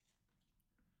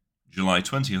July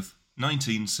 20th,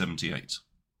 1978.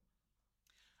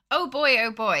 Oh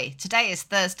boy, today is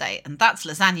Thursday, and that's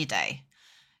lasagna day.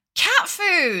 Cat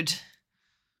food!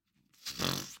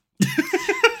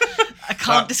 I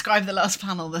can't describe the last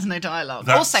panel, there's no dialogue.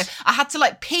 Also, I had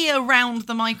to pee around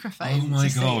the microphone. Oh my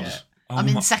to God. See it. I'm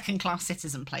in second-class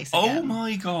citizen place again. Oh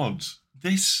my God.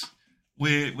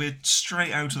 We're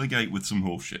straight out of the gate with some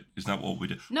horseshit. Is that what we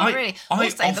do? Not really.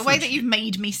 Also, the way that you've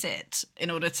made me sit in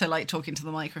order to talk into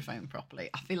the microphone properly,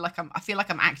 I feel like I'm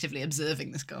actively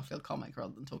observing this Garfield comic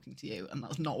rather than talking to you, and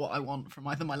that's not what I want from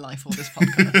either my life or this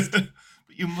podcast.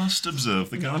 But you must observe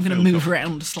the Garfield. I'm going to move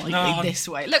around slightly this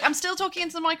way. Look, I'm still talking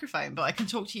into the microphone, but I can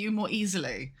talk to you more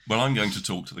easily. Well, I'm going to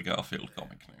talk to the Garfield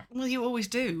comic now. Well, you always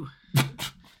do.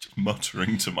 Just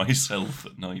muttering to myself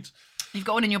at night. You've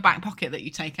got one in your back pocket that you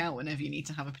take out whenever you need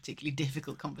to have a particularly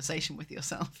difficult conversation with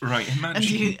yourself. Right,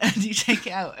 imagine. And you take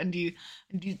it out and you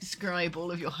describe all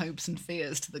of your hopes and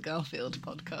fears to the Garfield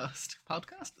podcast.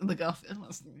 The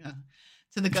Garfield,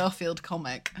 to the Garfield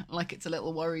comic, like it's a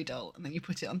little worry doll, and then you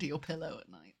put it under your pillow at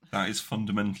night. That is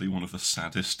fundamentally one of the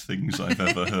saddest things I've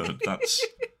ever heard.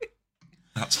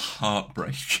 That's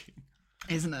heartbreaking,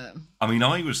 isn't it? I mean,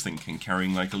 I was thinking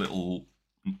carrying a little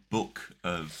book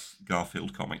of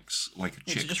Garfield comics, like a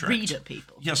chick just tract. Read at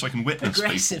people. Yeah, so I can witness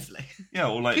aggressively. People. Yeah,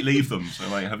 or leave them. So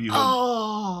have you heard?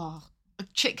 Oh, a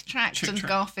chick tract and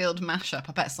Garfield mashup.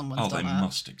 I bet someone's done that. Oh, they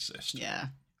must exist. Yeah.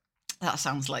 That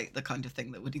sounds like the kind of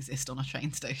thing that would exist on a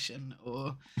train station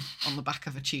or on the back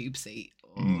of a tube seat.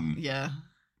 Or, yeah.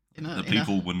 The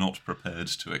people were not prepared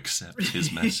to accept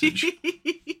his message.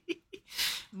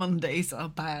 Mondays are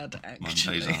bad,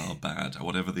 actually. Mondays are bad.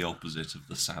 Whatever the opposite of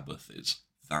the Sabbath is,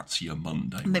 that's your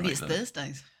Monday. Maybe it's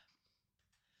Thursdays.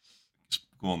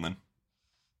 Go on then.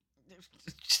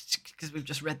 Because we've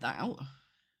just read that out.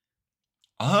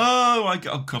 Oh,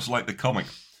 of course, like the comic.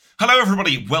 Hello,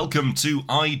 everybody. Welcome to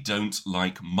I Don't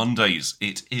Like Mondays.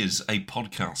 It is a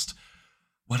podcast.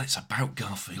 Well, it's about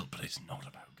Garfield, but it's not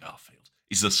about Garfield.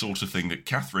 It's the sort of thing that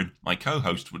Catherine, my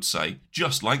co-host, would say,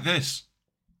 just like this.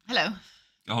 Hello.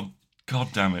 God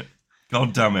damn it.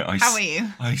 God damn it. How are you?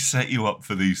 I set you up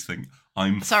for these things.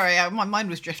 Sorry, my mind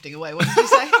was drifting away. What did you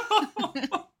say?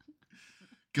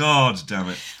 God damn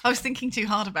it. I was thinking too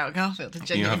hard about Garfield. It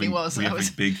genuinely was. I was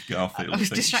big Garfield. I was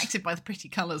distracted by the pretty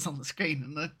colours on the screen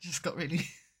and I just got really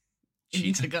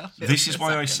into Garfield. This is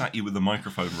why I sat you with the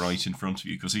microphone right in front of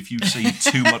you, because if you see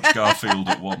too much Garfield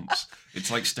at once,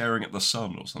 it's like staring at the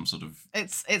sun or some sort of...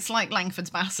 It's like Langford's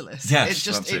Basilisk. Yes,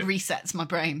 it resets my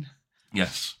brain.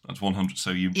 Yes, that's 100. So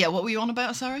you... Yeah, what were you on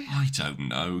about, sorry? I don't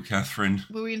know, Catherine.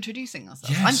 Were we introducing ourselves?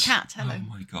 Yes. I'm Kat, hello. Oh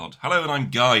my God. Hello, and I'm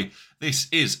Guy. This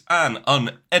is an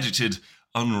unedited,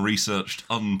 unresearched,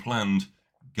 unplanned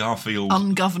Garfield...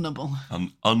 Ungovernable.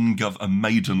 A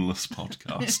maidenless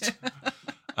podcast.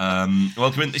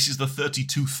 Welcome in. This is the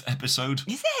 32th episode.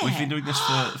 Is it? We've been doing this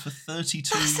for 32.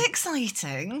 That's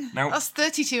exciting. Now, that's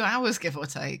 32 hours, give or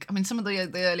take. I mean, some of the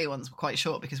earlier ones were quite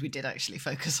short because we did actually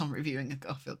focus on reviewing a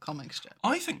Garfield comic strip.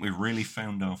 I think we really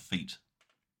found our feet.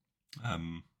 I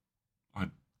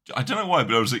don't know why,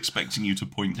 but I was expecting you to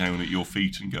point down at your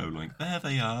feet and go there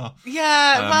they are.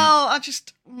 Yeah, well,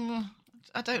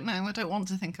 I don't know. I don't want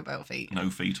to think about feet. No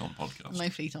feet on podcast. No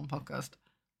feet on podcast.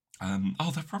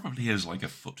 There probably is a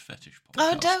foot fetish podcast.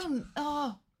 Oh, don't.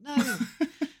 Oh, no.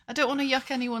 I don't want to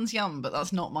yuck anyone's yum, but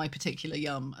that's not my particular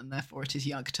yum, and therefore it is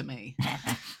yuck to me.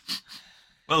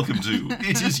 Welcome to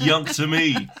It Is Yuck to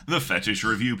Me, the fetish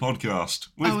review podcast.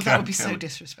 With that would be so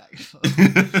disrespectful.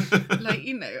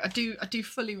 I do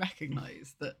fully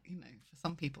recognise that, for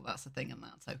some people that's a thing and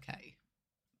that's okay.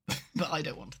 But I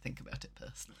don't want to think about it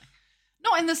personally.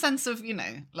 Not in the sense of,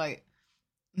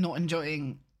 not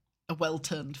enjoying a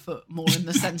well-turned foot, more in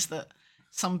the sense that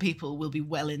some people will be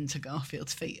well into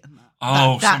Garfield's feet, and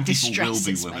that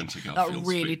distresses me. That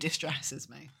really distresses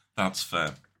me. That's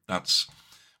fair.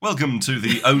 Welcome to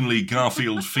the only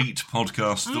Garfield feet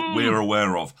podcast that we're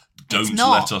aware of. Don't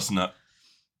let us know.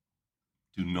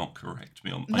 Do not correct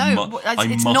me on. No,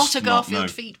 it's not a Garfield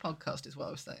feet podcast, is what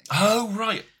I was saying. Oh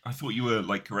right, I thought you were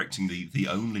correcting the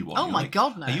only one. Oh my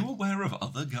God, no! Are you aware of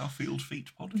other Garfield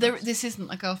feet podcasts? This isn't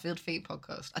a Garfield feet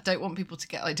podcast. I don't want people to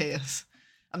get ideas.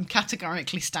 I'm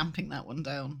categorically stamping that one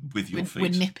down. With your feet, we're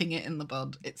nipping it in the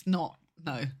bud. It's not.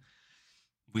 No.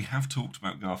 We have talked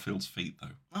about Garfield's feet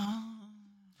though. Oh.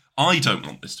 I don't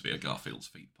want this to be a Garfield's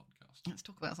feet podcast. Let's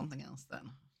talk about something else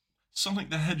then. Sonic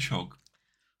the Hedgehog.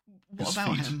 What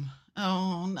about him?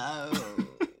 Oh no.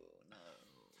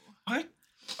 No.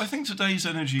 I think today's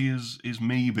energy is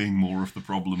me being more of the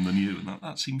problem than you, and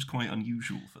that seems quite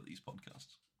unusual for these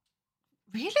podcasts.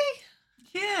 Really?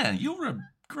 Yeah, you're a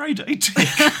grade A dick.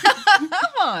 Am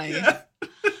I? Yeah.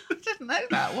 I didn't know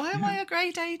that. Why am I a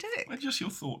grade A dick? Well, just your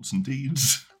thoughts and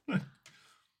deeds. Yeah,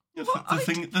 Well,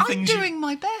 the I'm things doing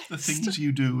my best. the things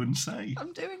you do and say.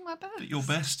 I'm doing my best. That your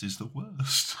best is the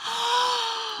worst.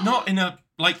 Not in a,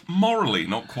 like, morally,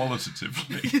 not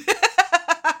qualitatively.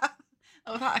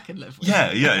 Oh, that I can live with.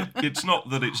 Yeah. It's not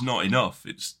that it's not enough.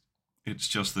 It's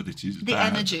just that it is The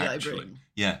bad, energy actually. I bring.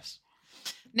 Yes.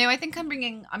 No, I think I'm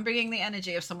bringing the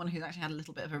energy of someone who's actually had a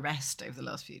little bit of a rest over the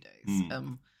last few days.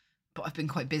 But I've been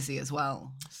quite busy as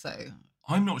well, so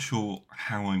I'm not sure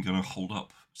how I'm going to hold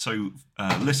up. So,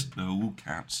 listeners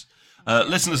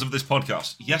of this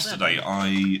podcast, yesterday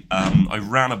I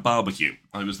ran a barbecue.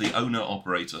 I was the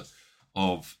owner-operator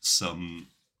of some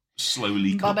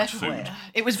slowly cooked food.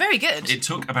 It was very good. It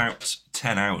took about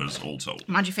 10 hours all told.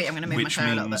 Mind your feet, I'm going to move my chair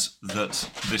a little bit. Which means that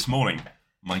this morning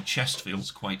my chest feels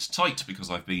quite tight because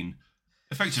I've been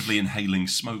effectively inhaling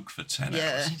smoke for 10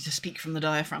 Yeah, hours. to speak from the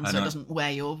diaphragm so it doesn't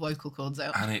wear your vocal cords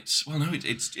out. And it's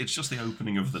just the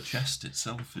opening of the chest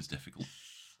itself is difficult.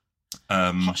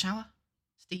 Hot shower?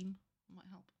 Steam? Might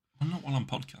help. Well, not while I'm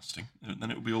podcasting.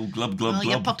 Then it would be all glub, glub, Well,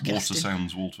 you're glub.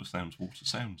 podcasting. Water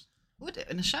sounds. Would it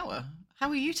in a shower? How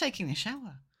are you taking a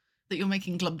shower? That you're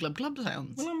making glub, glub, glub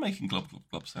sounds? Well, I'm making glub, glub,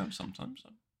 glub sounds sometimes.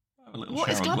 I have a little What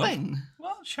shower is glubbing? Glub.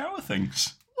 Well, shower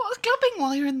things. What is glubbing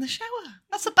while you're in the shower?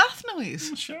 That's a bath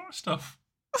noise. Shower stuff.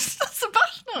 That's a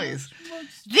bath noise.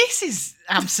 This is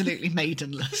absolutely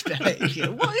maidenless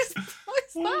behaviour. What is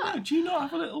that? Do you not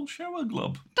have a little shower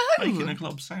glub? No. Making a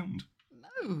glub sound.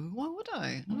 No, why would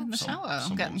I? I'm in the shower.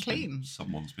 I'm getting clean.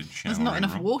 Someone's been showering. There's not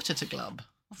enough wrong. water to glub.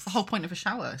 That's the whole point of a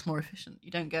shower. It's more efficient.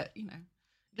 You don't get,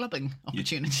 glubbing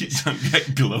opportunities. You don't get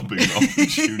glubbing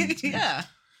opportunities. Yeah.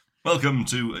 Welcome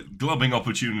to Glubbing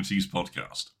Opportunities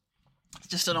podcast. It's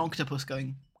just an octopus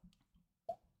going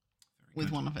with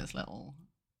good. one of its little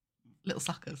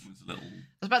suckers. It's a little... I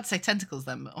was about to say tentacles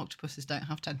then, but octopuses don't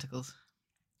have tentacles.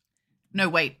 No,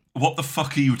 wait. What the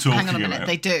fuck are you talking about? Hang on a minute.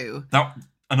 They do.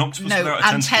 An octopus No, without a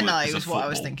tentacle antennae is a was what I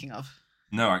was football. thinking of.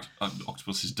 No,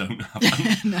 octopuses don't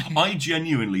have. No. I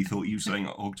genuinely thought you saying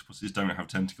that octopuses don't have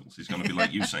tentacles is going to be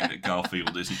like you saying that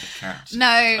Garfield isn't a cat. No,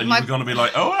 and you were going to be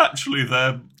like, oh, actually,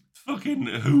 they're fucking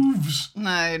hooves.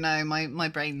 No, my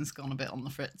brain's gone a bit on the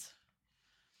fritz.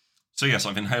 So yes,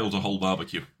 I've inhaled a whole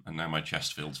barbecue, and now my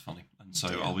chest feels funny, and so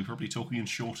Dear. I'll be probably talking in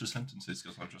shorter sentences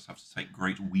because I'll just have to take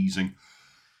great wheezing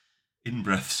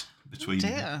in-breaths between.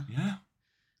 Dear. Yeah.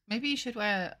 Maybe you should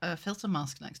wear a filter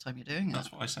mask next time you're doing it. That's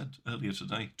what I said earlier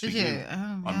today. Did you?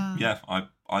 Oh, yeah. Yeah,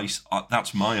 I,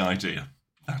 that's my idea.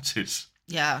 That is.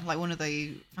 Yeah, like one of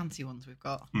the fancy ones we've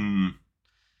got.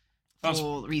 That's-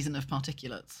 For reason of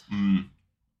particulates.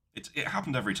 It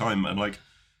happened every time, and like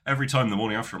every time the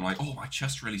morning after, I'm like, oh, my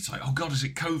chest's really tight. Oh God, is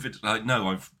it COVID? Like, no,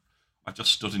 I've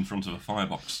just stood in front of a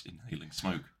firebox inhaling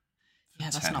smoke.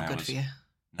 Yeah, that's 10 not good hours. for you.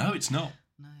 No, it's not.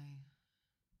 No.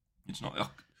 It's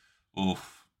not.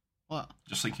 Oof. What?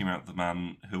 Just thinking about the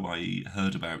man who I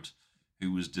heard about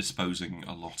who was disposing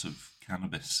a lot of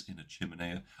cannabis in a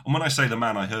chimenea. And when I say the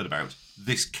man I heard about,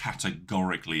 this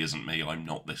categorically isn't me. I'm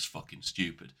not this fucking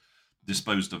stupid.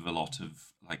 Disposed of a lot of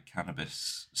like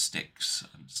cannabis sticks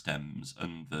and stems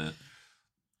and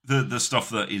the stuff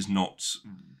that is not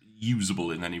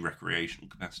usable in any recreational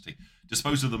capacity.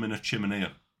 Disposed of them in a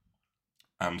chimenea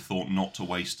and thought not to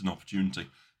waste an opportunity.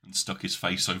 And stuck his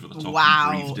face over the top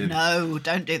and breathed in. No,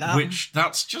 don't do that.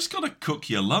 That's just going to cook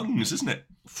your lungs, isn't it?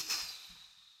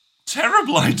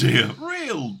 Terrible idea.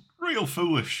 Real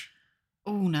foolish.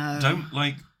 Oh, no. Don't,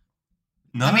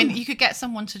 no. I mean, you could get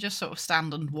someone to just sort of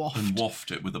stand and waft. And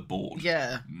waft it with a board.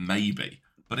 Yeah. Maybe.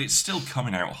 But it's still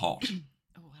coming out hot.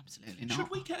 Oh, absolutely not.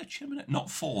 Should we get a chimney? Not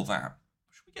for that.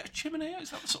 Should we get a chimney? Is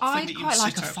that the sort of thing I'd that you quite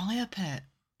like sit a out? fire pit.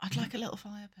 I'd like a little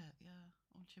fire pit, yeah.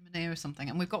 Or chimney or something.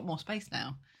 And we've got more space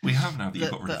now. We have now that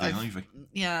you've got rid of the I've- ivy.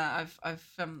 Yeah, I've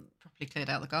properly cleared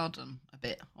out the garden a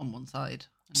bit on one side.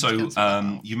 and So, just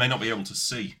going to you may not be able to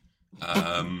see,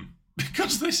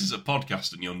 because this is a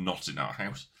podcast and you're not in our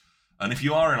house. And if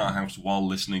you are in our house while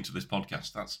listening to this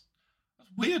podcast, that's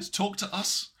weird. Talk to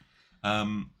us.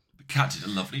 The cat did a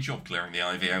lovely job clearing the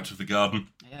ivy out of the garden.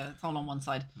 Yeah, it's all on one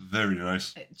side. Very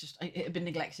nice. It had been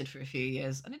neglected for a few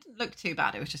years, and it didn't look too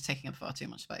bad. It was just taking up far too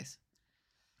much space.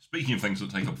 Speaking of things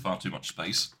that take up far too much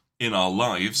space in our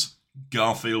lives,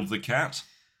 Garfield the cat.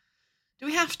 Do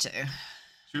we have to?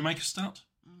 Should we make a start?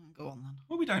 Go on then.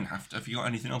 Well, we don't have to. Have you got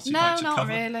anything else you'd No, like to not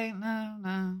cover? really.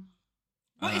 No.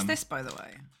 What is this, by the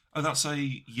way? Oh, that's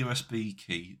a USB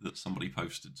key that somebody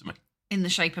posted to me. In the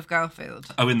shape of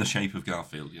Garfield. Oh, in the shape of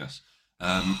Garfield, yes.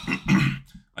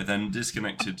 I then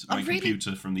disconnected my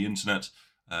computer from the internet,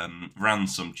 ran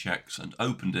some checks and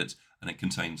opened it, and it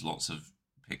contains lots of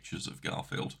pictures of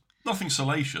Garfield. Nothing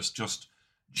salacious, just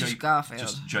Garfield.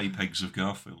 Just JPEGs of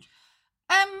Garfield.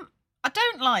 I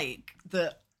don't like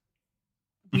that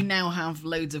we now have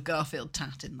loads of Garfield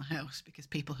tat in the house because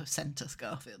people have sent us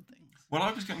Garfield things. Well,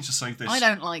 I was going to say this. I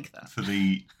don't like that for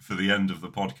the end of the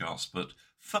podcast, but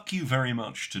fuck you very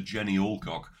much to Jenny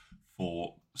Alcock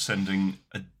for sending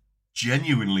a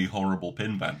genuinely horrible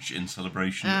pin badge in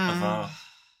celebration of our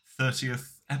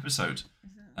 30th episode.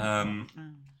 No.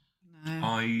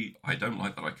 I don't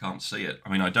like that I can't see it. I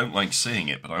mean, I don't like seeing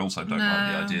it, but I also don't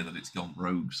like the idea that it's gone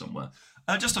rogue somewhere.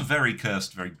 Just a very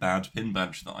cursed, very bad pin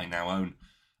badge that I now own,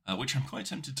 which I'm quite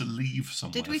tempted to leave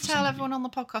somewhere. Did we tell everyone on the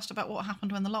podcast about what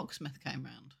happened when the locksmith came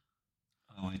round?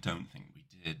 Oh, I don't think we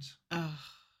did. Oh,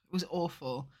 it was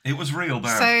awful. It was real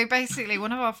bad. So basically,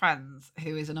 one of our friends,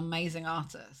 who is an amazing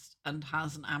artist and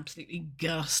has an absolutely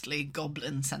ghastly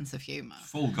goblin sense of humour.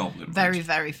 Full goblin. Very,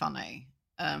 very funny.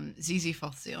 Zizi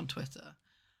Fothsy on Twitter.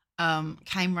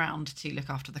 Came round to look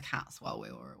after the cats while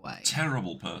we were away.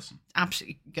 Terrible person.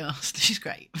 Absolutely ghastly. She's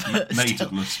great.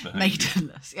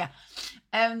 Maidenless, yeah.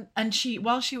 And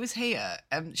while she was here,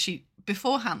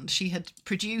 beforehand she had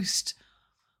produced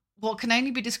what can only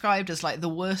be described as like the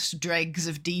worst dregs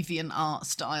of deviant art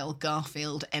style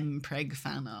Garfield Mpreg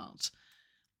fan art,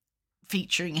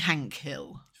 featuring Hank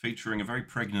Hill. Featuring a very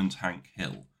pregnant Hank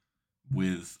Hill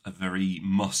with a very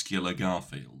muscular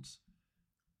Garfield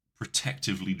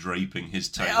protectively draping his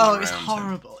tail around it was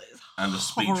horrible. Him, and a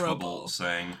speech bubble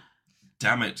saying,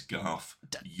 "Damn it, Garth,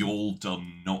 you'll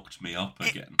done knocked me up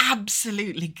again."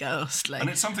 Absolutely ghastly. And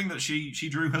it's something that she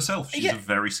drew herself. She's a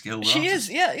very skilled artist. She is,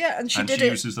 yeah, and she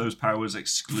uses those powers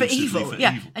exclusively for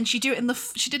evil. And she did it in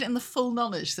the full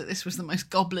knowledge that this was the most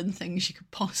goblin thing she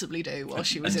could possibly do while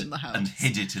she was in the house. And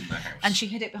hid it in the house. And she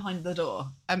hid it behind the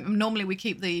door. Normally we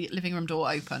keep the living room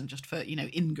door open just for,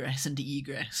 ingress and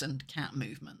egress and cat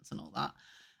movements and all that.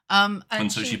 And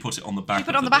so she put it on the back. She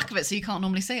put it on the back of it so you can't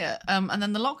normally see it. And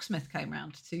then the locksmith came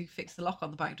round to fix the lock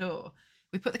on the back door.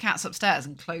 We put the cats upstairs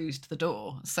and closed the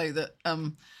door so that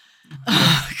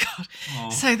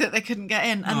so that they couldn't get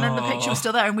in. And then the picture was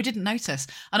still there, and we didn't notice.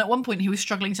 And at one point, he was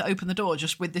struggling to open the door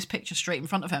just with this picture straight in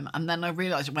front of him. And then I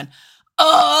realised and went,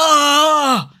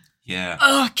 "Oh, yeah,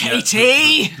 oh,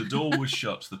 Katie!" The door was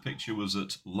shut. The picture was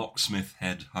at locksmith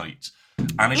head height.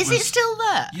 And it still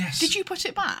there? Yes. Did you put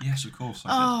it back? Yes, of course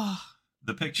I did.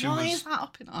 The picture Why is that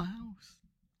up in our house?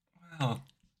 Well,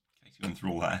 Katie went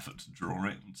through all that effort to draw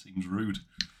it. It seems rude.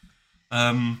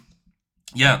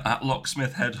 At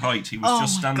locksmith head height, he was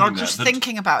just standing there. Just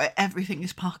thinking about it, everything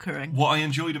is puckering. What I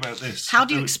enjoyed about this... How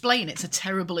do you explain it's a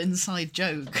terrible inside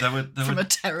joke from a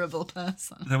terrible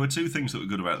person? There were two things that were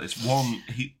good about this. One,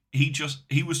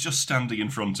 he was just standing in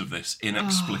front of this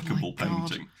inexplicable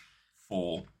painting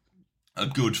for a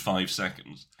good 5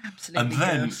 seconds. Absolutely. And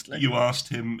then ghastly. you asked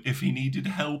him if he needed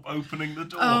help opening the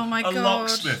door. Oh my God. A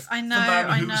locksmith. I know,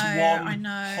 the man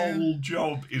I whose whole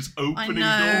job is opening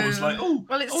doors. Like,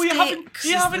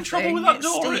 you're having trouble with that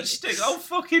door? It sticks. Oh,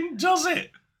 fucking does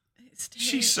it?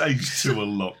 She says to a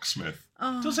locksmith.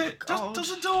 Does it?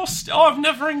 Does a door I've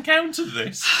never encountered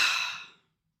this.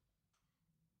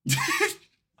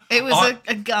 It was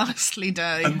a ghastly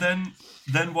day. And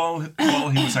then while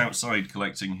he was outside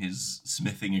collecting his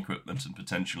smithing equipment and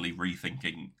potentially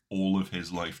rethinking all of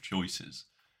his life choices,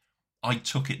 I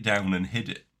took it down and hid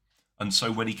it. And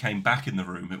so when he came back in the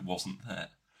room, it wasn't there.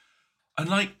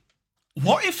 And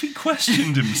what if he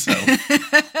questioned himself?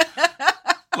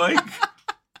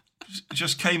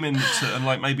 Just came in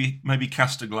and maybe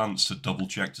cast a glance to double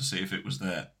check to see if it was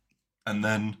there. And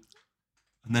then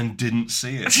didn't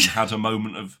see it and had a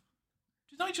moment of,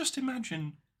 did I just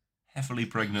imagine heavily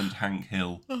pregnant Hank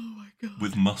Hill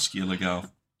with muscular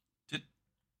Garth?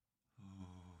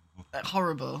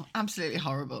 Horrible. Absolutely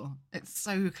horrible. It's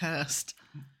so cursed.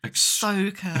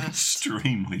 So cursed.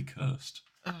 Extremely cursed.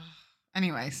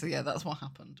 Anyway, so yeah, that's what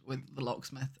happened with the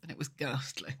locksmith, and it was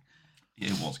ghastly.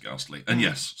 Yeah, it was ghastly. And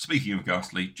yes, speaking of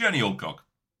ghastly, Jenny Alcock.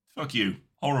 Fuck you.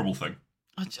 Horrible thing.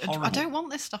 I don't want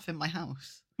this stuff in my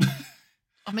house.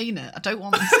 I mean it. I don't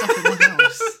want this stuff in my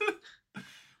house.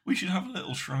 We should have a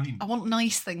little shrine. I want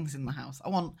nice things in the house. I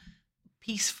want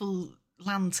peaceful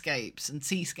landscapes and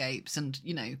seascapes and,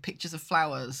 pictures of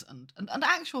flowers and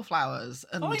actual flowers.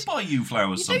 And I buy you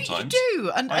flowers sometimes. You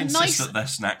do. And I insist nice, that they're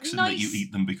snacks and that you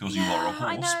eat them because you are a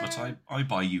horse, but I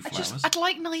buy you flowers. I'd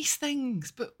like nice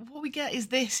things, but what we get is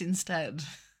this instead.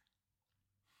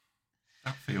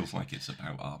 That feels like it's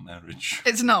about our marriage.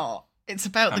 It's not. It's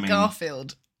about the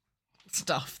Garfield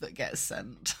stuff that gets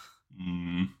sent.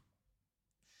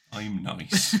 I'm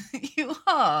nice. You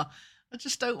are. I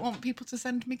just don't want people to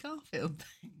send me Garfield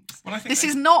things. Well, I think This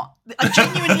is not... I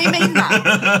genuinely mean that.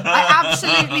 I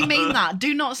absolutely mean that.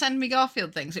 Do not send me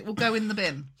Garfield things. It will go in the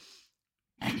bin.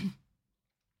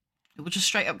 It will just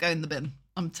straight up go in the bin.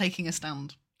 I'm taking a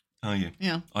stand. Are you?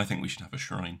 Yeah. I think we should have a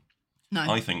shrine. No.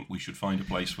 I think we should find a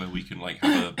place where we can like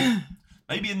have a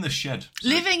maybe in the shed. So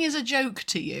Living is a joke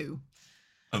to you.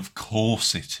 of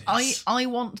course it is. I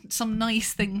want some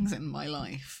nice things in my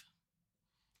life.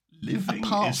 Living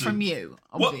Apart is from a... you,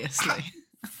 What? obviously.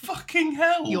 Fucking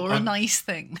hell. You're a nice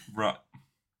thing. Right.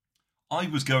 I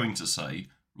was going to say,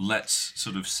 let's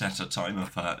sort of set a timer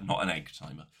for, not an egg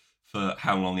timer, for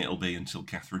how long it'll be until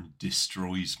Catherine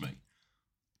destroys me.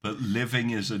 But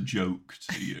living is a joke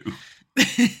to you.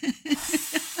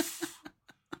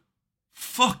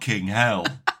 Fucking hell.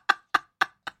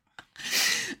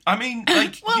 I mean,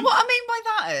 like... Well, what I mean by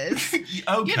that is,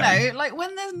 okay. you know, like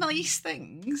when there's nice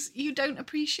things, you don't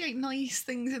appreciate nice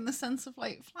things in the sense of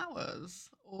like flowers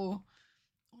or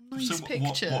nice So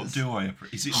pictures. what do I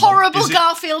appreciate? Is it Horrible is it-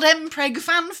 Garfield Mpreg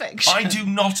fanfiction. I do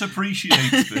not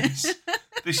appreciate this.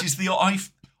 This is the... I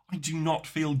do not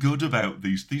feel good about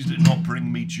these. These do not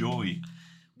bring me joy.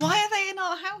 Why are they in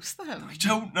our house then? I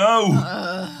don't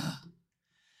know.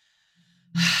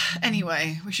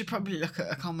 Anyway, we should probably look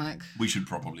at a comic. We should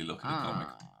probably look at a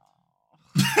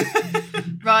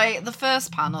comic. Right, the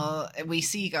first panel, we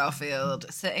see Garfield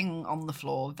sitting on the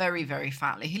floor, very, very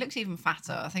fatly. He looks even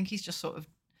fatter. I think he's just sort of...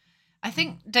 I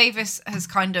think Davis has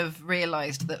kind of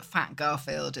realised that Fat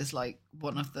Garfield is like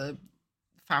one of the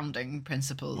founding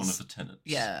principles. One of the tenets.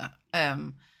 Yeah.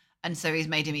 And so he's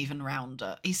made him even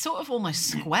rounder. He's sort of almost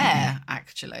square,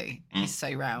 actually. He's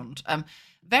so round.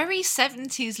 Very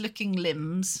 70s looking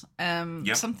limbs.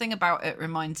 Yep. Something about it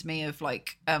reminds me of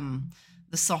like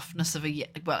the softness of a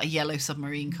yellow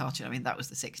submarine cartoon. I mean, that was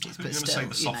the 60s, I was but going to still, say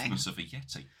the softness of a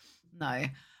Yeti. No.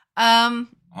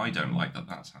 I don't like that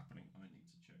that's happening. I need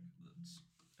to check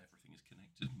that everything is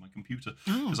connected in my computer.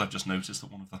 Because I've just noticed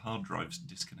that one of the hard drives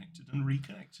disconnected and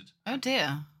reconnected. Oh,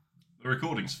 dear. The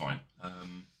recording's fine. I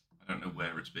don't know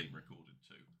where it's being recorded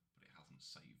to, but it hasn't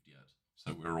saved yet.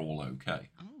 So we're all okay.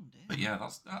 Oh, dear. But yeah,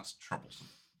 that's troublesome.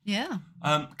 Yeah.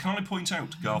 Can I point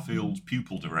out Garfield's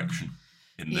pupil direction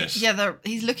in this? Yeah,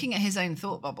 he's looking at his own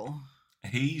thought bubble.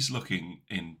 He's looking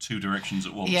in two directions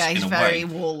at once. Yeah, he's in a very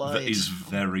way wall-eyed. that is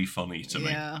very funny to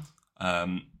me. Yeah.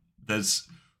 There's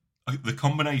the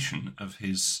combination of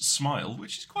his smile,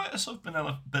 which is quite a sort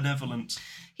of benevolent.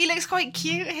 He looks quite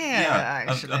cute here,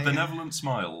 actually. A benevolent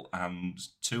smile and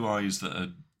two eyes that are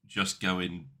just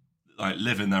going, like,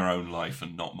 living their own life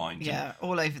and not minding. Yeah,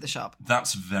 all over the shop.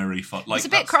 That's very fun. Like, He's a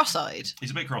bit cross-eyed.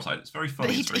 He's a bit cross-eyed. It's very funny.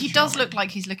 But it's very he does charming. look like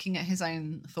he's looking at his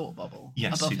own thought bubble he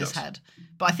above his does. head.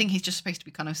 But I think he's just supposed to be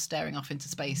kind of staring off into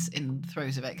space in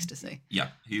throes of ecstasy. Yeah,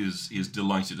 he is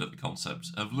delighted at the concept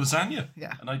of lasagna.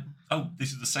 Yeah. And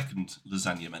this is the second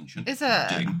lasagna mention. Is it?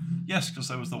 Ding. Yes, because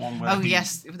there was the one where. Oh,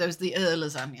 yes, there was the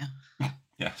lasagna.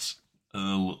 Yes,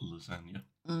 Earl Lasagna,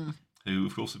 who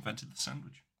of course invented the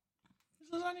sandwich.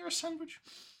 Is lasagna a sandwich?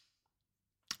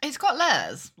 It's got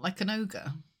layers, like an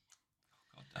ogre.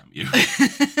 God damn you!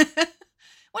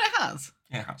 Well, it has.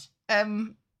 Yeah, it has.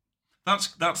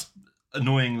 That's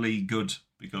annoyingly good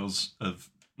because of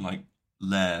like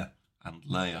layer and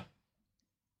layer.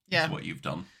 Yeah. Is what you've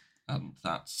done, and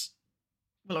that's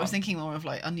Well, I was thinking more of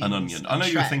like onions. an onion. and I know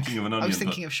you were Shrek. thinking of an onion. I was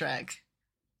thinking of Shrek.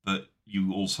 But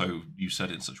you said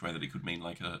it in such a way that it could mean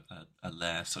like a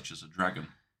lair such as a dragon.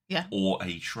 Yeah. Or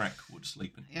a Shrek would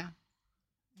sleep in. Yeah.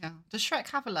 Yeah. Does Shrek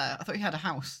have a lair? I thought he had a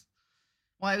house.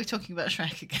 Why are we talking about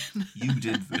Shrek again? You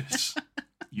did this.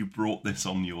 You brought this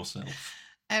on yourself.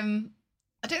 I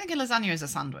don't think a lasagna is a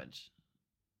sandwich,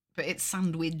 but it's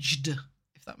sandwiched,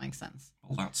 if that makes sense.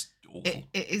 Well, that's awful.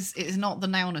 It is not the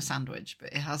noun a sandwich, but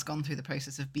it has gone through the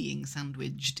process of being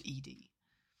sandwiched, ed.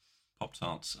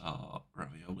 Pop-Tarts are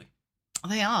ravioli.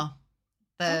 They are.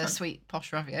 They're Okay. sweet,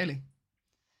 posh ravioli.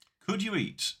 Could you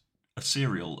eat a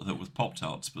cereal that was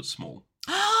Pop-Tarts but small?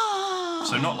 So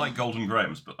So not like Golden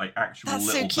Grahams, but like actual That's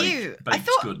so little cute. baked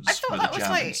goods I thought with that a was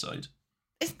jam like- inside.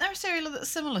 Isn't there a cereal that's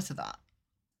similar to that?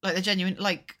 Like the genuine,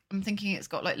 like, I'm thinking it's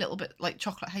got like little bit like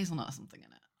chocolate hazelnut or something in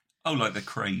it. Oh, like the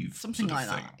Crave Something sort of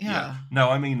like thing. that, yeah. No,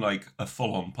 I mean like a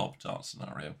full-on Pop-Tart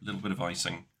scenario. A little bit of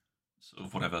icing, sort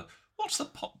of whatever. What's the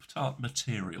Pop-Tart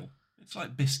material? It's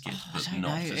like biscuit, I but don't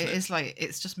not, know. is It it? is like,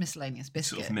 it's just miscellaneous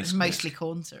biscuit. Sort of It's Miss mostly Bisc.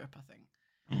 corn syrup, I think.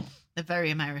 Mm. They're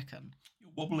very American.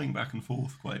 You're wobbling back and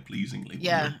forth quite pleasingly when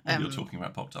Yeah, you're talking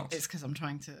about Pop-Tarts. It's because I'm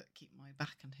trying to keep my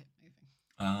back and hip moving.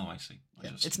 Oh, I see.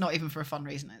 Yeah. It's not even for a fun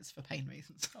reason, it's for pain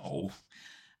reasons. Oh,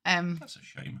 Um, that's a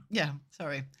shame. yeah,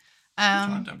 sorry.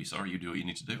 Fine, don't be sorry. You do what you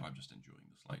need to do. I'm just enjoying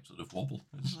the like sort of wobble.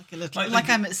 It's Like a little, like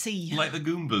the, I'm at sea. like the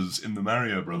Goombas in the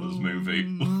Mario Brothers movie.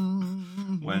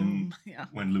 when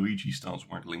Luigi starts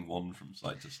waggling one from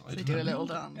side to side. They do a little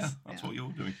dance. Yeah, that's what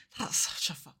you're doing. That's such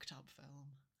a fucked up film.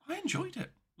 I enjoyed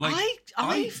it. Like,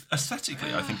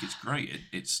 aesthetically, I think it's great.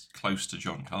 It's close to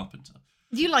John Carpenter.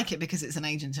 You like it because it's an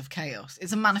agent of chaos.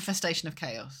 It's a manifestation of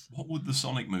chaos. What would the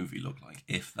Sonic movie look like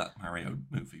if that Mario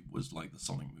movie was like the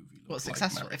Sonic movie? What's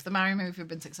successful? If the Mario movie had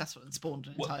been successful and spawned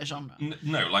an entire genre.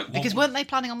 No, like because weren't they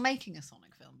planning on making a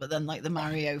Sonic film? But then like the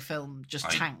Mario film just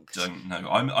tanked. I don't know.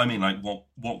 I mean, like what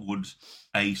would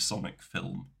a Sonic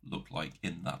film look like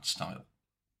in that style?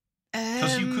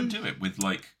 Because you could do it with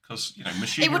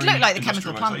machinery. It would look like the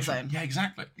Chemical Plant Zone. Yeah,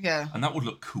 exactly. Yeah, and that would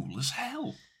look cool as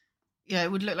hell. Yeah,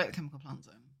 it would look like the Chemical Plant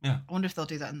Zone. Yeah. I wonder if they'll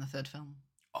do that in the third film.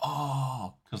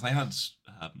 Oh, because they had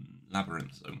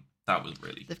Labyrinth Zone. That was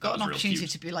really. They've got an opportunity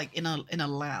to be like in a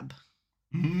lab.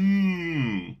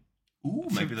 Ooh,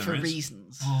 maybe for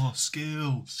reasons. Oh,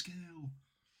 skill.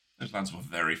 Those lads were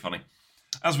very funny,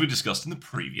 as we discussed in the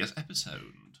previous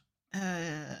episode.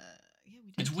 Yeah, we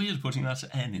did. It's weird putting that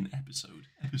N in episode.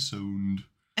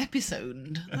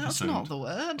 Episode. That's not the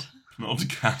word.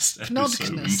 Podcast episode.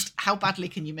 Podkast. How badly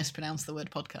can you mispronounce the word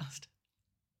podcast?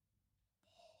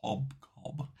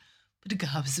 Hobcob.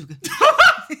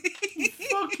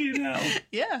 Fucking hell.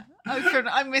 Yeah,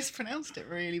 I mispronounced it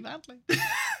really badly.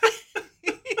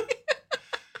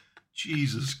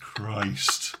 Jesus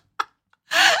Christ.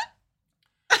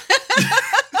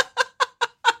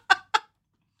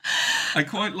 I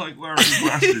quite like wearing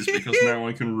glasses because now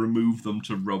I can remove them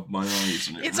to rub my eyes.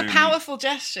 And it's really, a powerful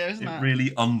gesture, isn't it? It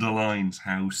really underlines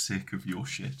how sick of your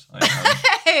shit I am.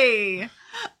 Hey!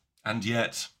 And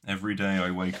yet, every day I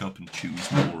wake up and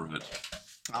choose more of it.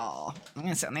 Oh, I'm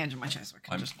going to sit on the edge of my chair so I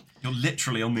can just... You're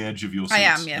literally on the edge of your seat. I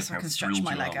am, yes, I can stretch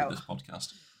my leg out. This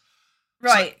podcast.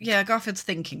 Right, yeah, Garfield's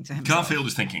thinking to himself. Garfield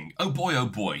is thinking, oh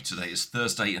boy, today is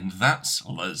Thursday and that's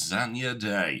lasagna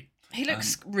day. He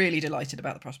looks really delighted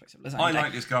about the prospect of lasagna. I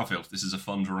like this Garfield. This is a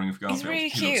fun drawing of Garfield. He's really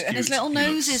cute, and his little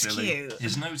nose is cute.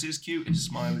 His nose is cute. His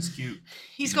smile is cute.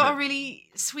 He's got a really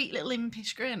sweet little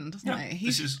impish grin, doesn't he?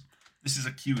 This is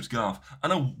a cute Garf,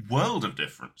 and a world of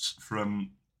difference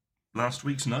from last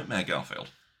week's Nightmare Garfield.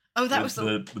 Oh, that was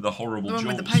with the horrible the one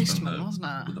jaws with the postman, wasn't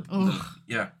it?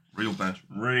 Yeah, real bad,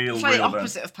 real it's like the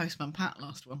opposite of Postman Pat.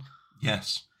 Last one.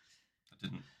 Yes, I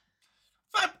didn't.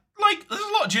 Like, there's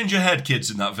a lot of gingerhead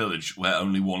kids in that village where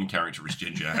only one character is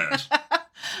gingerhead.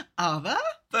 Are there?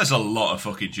 There's a lot of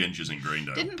fucking gingers in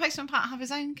Greendale. Didn't Postman Pat have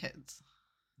his own kids?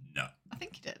 No. I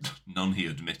think he did. None he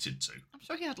admitted to. I'm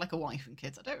sure he had like a wife and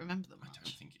kids. I don't remember them much.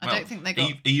 I don't think they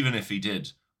got... Even if he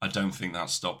did, I don't think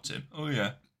that stopped him. Oh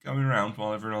yeah, going around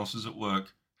while everyone else is at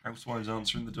work. Housewives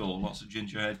answering the door. Lots of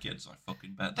gingerhead kids. I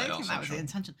fucking bet they are. I don't think that was the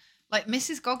intention. Like,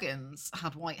 Mrs. Goggins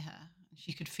had white hair.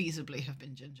 She could feasibly have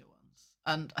been ginger once.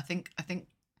 And I think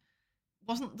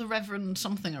wasn't the Reverend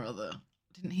something or other?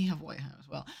 Didn't he have white hair as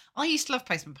well? I used to love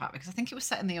Postman Pat because I think it was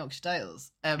set in the Yorkshire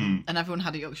Dales, and everyone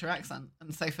had a Yorkshire accent.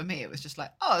 And so for me, it was just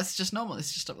like, oh, it's just normal.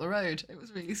 It's just up the road. It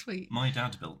was really sweet. My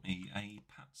dad built me a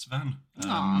Pat's van,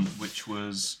 which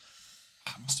was,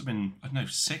 must have been, I don't know,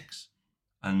 6,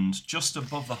 and just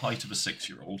above the height of a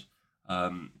 6-year-old,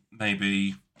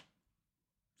 maybe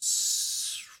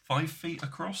 5 feet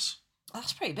across.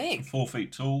 That's pretty big. 4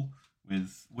 feet tall,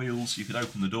 with wheels. You could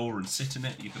open the door and sit in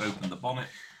it. You could open the bonnet,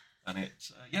 and it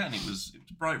was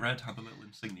bright red, had a little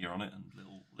insignia on it, and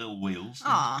little wheels.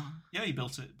 Ah. Yeah, he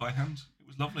built it by hand. It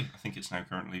was lovely. I think it's now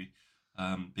currently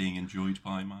being enjoyed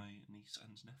by my niece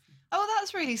and nephew. Oh,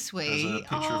 that's really sweet. There's a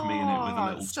picture of me in it with a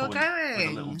little still toy. Going. With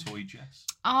a little toy Jess.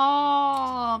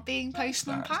 Oh, being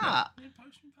Postman Pat. Being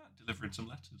Postman Pat, delivering some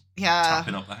letters. Yeah.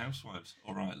 Tapping up the housewives.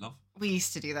 All right, love. We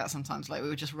used to do that sometimes. Like, we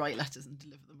would just write letters and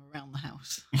deliver them around the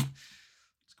house.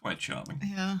 It's quite charming.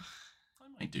 Yeah. I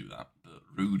might do that, but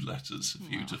rude letters for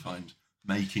you to find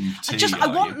making tea. I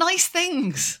want nice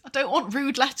things. I don't want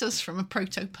rude letters from a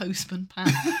proto-Postman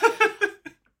Pat.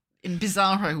 In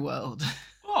Bizarro World.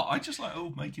 What? I just like,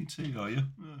 making tea, are you?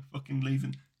 Fucking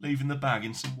leaving the bag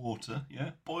in some water,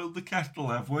 yeah? Boiled the kettle,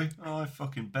 have we? Oh, I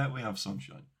fucking bet we have,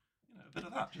 sunshine. A bit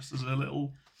of that, just as a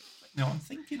little... I'm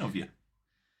thinking of you.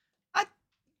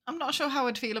 I'm not sure how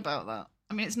I'd feel about that.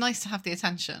 I mean, it's nice to have the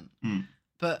attention,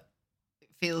 but it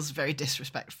feels very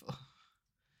disrespectful.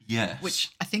 Yes. Which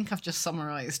I think I've just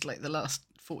summarised, like, the last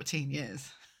 14 years.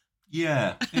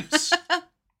 Yeah, it's...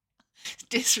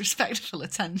 disrespectful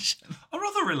attention. Are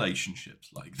other relationships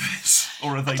like this?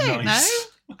 Or are they I don't nice?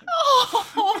 know.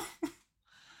 Oh,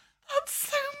 that's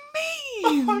so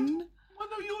mean. Well,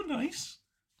 no, you're nice.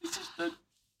 It's just that...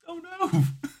 Oh, no.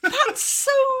 That's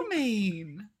so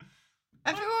mean.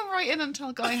 Everyone write in and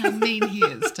tell Guy how mean he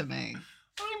is to me.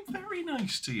 I'm very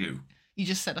nice to you. You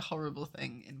just said a horrible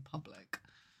thing in public.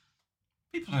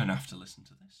 People don't have to listen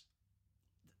to this.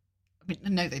 I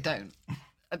mean, no, they don't.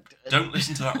 Don't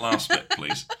listen to that last bit,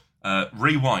 please.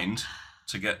 Rewind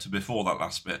to get to before that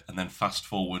last bit, and then fast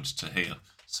forward to here,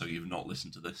 so you've not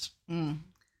listened to this. Mm.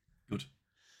 Good.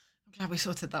 I'm glad we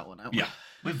sorted that one out. Yeah,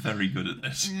 we're very good at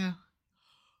this. Yeah.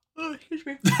 Oh, excuse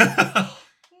me.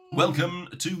 Welcome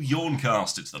to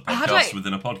Yawncast. It's the I had, podcast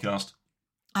within a podcast.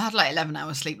 I had like 11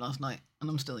 hours sleep last night, and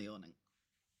I'm still yawning.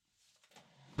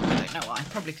 I don't know why.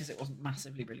 Probably because it wasn't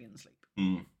massively brilliant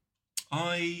sleep.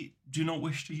 I do not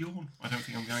wish to yawn. I don't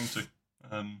think I'm going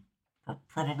to.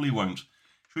 Probably won't.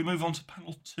 Should we move on to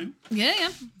panel 2? Yeah.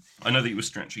 I know that you were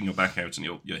stretching your back out and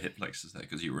your hip flexors there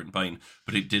because you were in pain,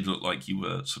 but it did look like you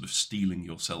were sort of steeling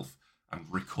yourself and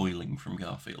recoiling from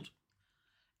Garfield.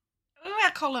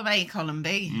 Column A, column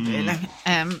B, really.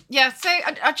 Yeah, so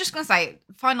I'm just going to say,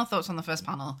 final thoughts on the first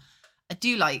panel. I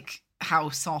do like how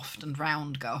soft and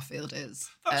round Garfield is.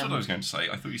 That's what I was going to say.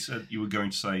 I thought you were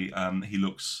going to say he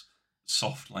looks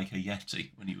soft like a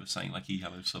Yeti when you were saying like a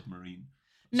yellow submarine.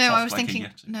 No, Soft I was like thinking. a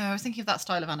Yeti. No, I was thinking of that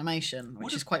style of animation,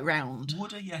 which is quite round.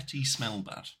 Would a Yeti smell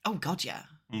bad? Oh God, yeah.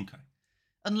 Okay.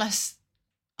 Unless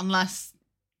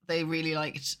they really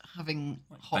liked having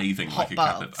bathing hot like a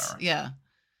baths. capybara. Yeah,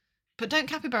 but don't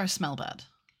capybaras smell bad?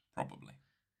 Probably.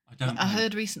 I don't. I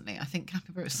heard recently. I think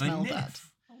capybaras smell bad.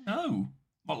 Oh, no.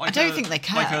 What, like I don't think they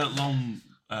care. Like a long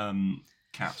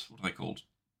cat. What are they called?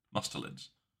 Mustelids.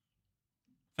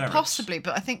 Ferrets. Possibly,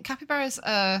 but I think capybaras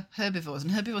are herbivores,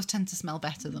 and herbivores tend to smell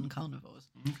better than carnivores.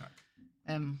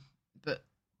 Okay. But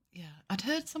yeah, I'd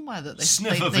heard somewhere that they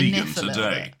Sniff a they vegan sniff a little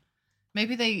today. bit.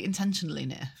 Maybe they intentionally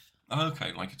sniff.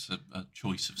 Okay, like it's a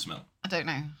choice of smell. I don't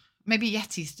know. Maybe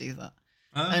Yetis do that.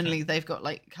 Okay. Only they've got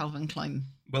like Calvin Klein.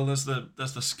 Well, there's the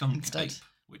skunk Instead. ape,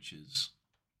 which is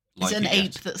like Is it an a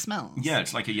ape Yeti. that smells? Yeah,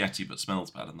 it's like a Yeti but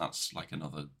smells bad, and that's like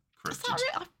another cryptid. Is that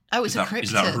real? Oh, it's a cryptid.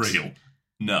 Is that real?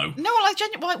 No. No,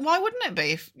 like why wouldn't it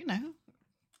be? If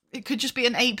it could just be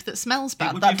an ape that smells bad.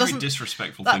 It would That be a very doesn't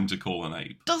disrespectful that thing to call an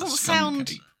ape. doesn't A skunk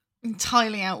sound ape.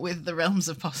 entirely out with the realms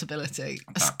of possibility.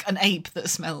 An ape that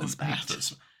smells An ape bad.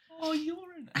 that oh, you're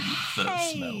an ape that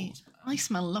Hey, smells bad. I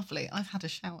smell lovely. I've had a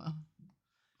shower.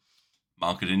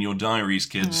 Mark it in your diaries,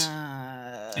 kids.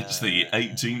 It's the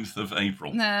 18th of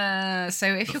April. So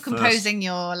if The you're first- composing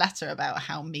your letter about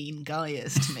how mean Guy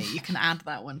is to me, you can add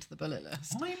that one to the bullet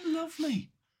list. I'm lovely.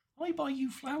 I buy you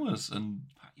flowers and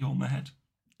pat you on the head.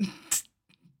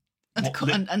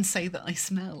 And say that I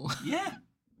smell Yeah.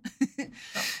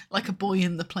 like a boy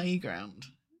in the playground.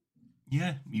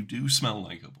 Yeah, you do smell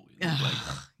like a boy in the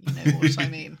playground. You know what I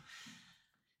mean.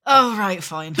 Oh, right,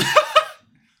 fine.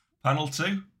 Panel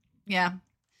 2. Yeah.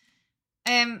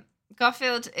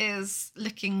 Garfield is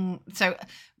looking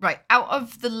out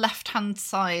of the left-hand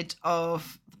side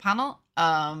of the panel.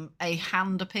 A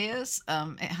hand appears.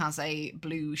 It has a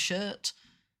blue shirt.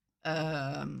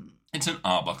 It's an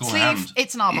Arbuckle Sleeve. hand.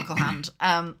 It's an Arbuckle hand.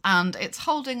 And it's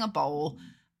holding a bowl.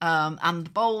 And the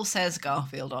bowl says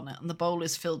Garfield on it, and the bowl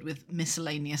is filled with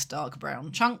miscellaneous dark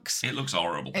brown chunks. It looks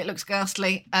horrible. It looks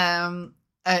ghastly.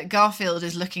 Garfield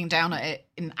is looking down at it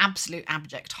in absolute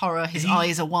abject horror. His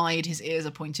eyes are wide, his ears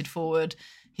are pointed forward,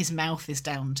 his mouth is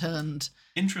downturned.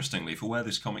 Interestingly, for where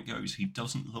this comic goes, he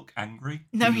doesn't look angry.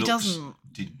 No, he looks doesn't.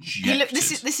 Dejected.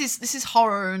 This is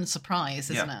horror and surprise,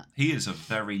 isn't it? He is a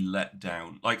very let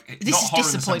down. Like This not is horror in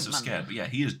the sense of disappointment. scared, but yeah,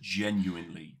 he is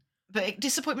genuinely. But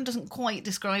disappointment doesn't quite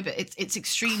describe it. It's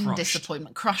extreme Crushed.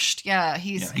 disappointment. Crushed, yeah.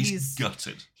 He's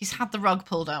gutted. He's had the rug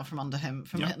pulled out from under him,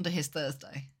 under his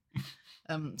Thursday.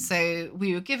 So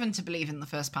we were given to believe in the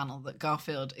first panel that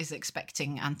Garfield is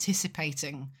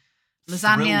anticipating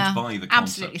lasagna. Thrilled by the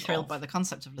absolutely concept thrilled of. by the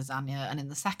concept of lasagna. And in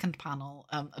the second panel,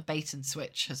 a bait and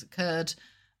switch has occurred.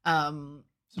 Some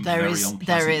there very is,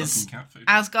 unpleasant-looking cat food.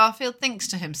 as Garfield thinks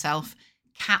to himself,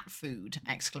 cat food! !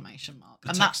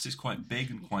 The text is quite big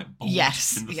and quite bold.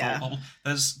 Yes, in the yeah. thought bubble.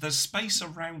 There's space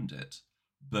around it,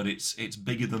 but it's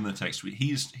bigger than the text.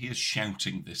 He is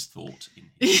shouting this thought in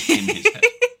his head.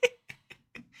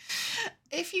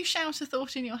 If you shout a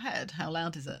thought in your head, how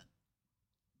loud is it?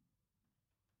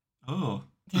 Oh,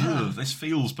 Yeah. ugh, this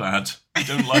feels bad. I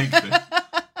don't like this.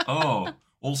 Oh,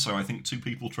 also, I think two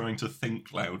people trying to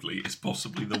think loudly is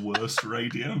possibly the worst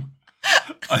radio.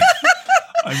 I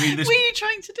mean, this. Were you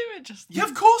trying to do it just then? Yeah,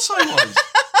 of course I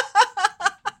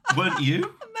was. Weren't you?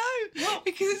 No,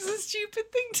 because it's a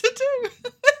stupid thing to do.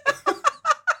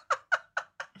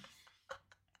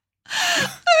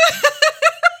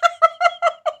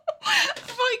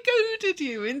 Have I goaded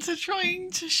you into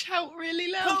trying to shout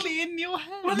really loudly in your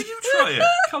head. Well, you try it.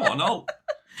 Come on, I'll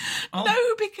No,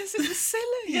 because it was silly,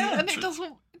 Yeah, and it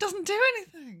doesn't do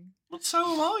anything. Well, so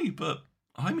am I, but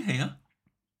I'm here.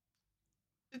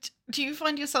 Do you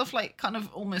find yourself like kind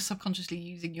of almost subconsciously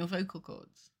using your vocal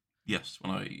cords? Yes,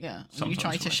 when When you sometimes try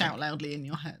when to I shout think- loudly in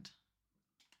your head.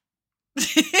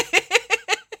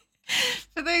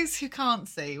 For those who can't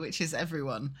see, which is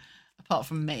everyone apart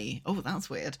from me. Oh, that's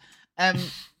weird.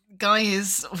 Guy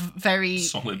is sort of very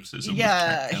Solipsism.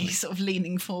 yeah, with Cat he's sort of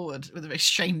leaning forward with a very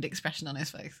strained expression on his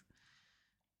face.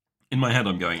 In my head,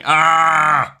 I'm going,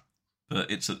 ah! But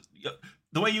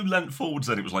the way you leant forwards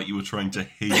then, it was like you were trying to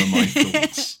hear my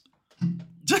thoughts.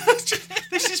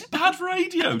 This is bad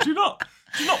radio. Do not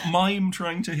mime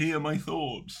trying to hear my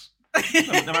thoughts.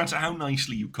 No matter how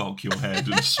nicely you cock your head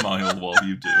and smile while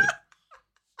you do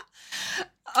it.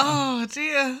 Oh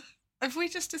dear. Have we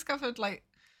just discovered like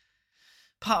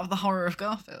part of the horror of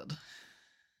Garfield?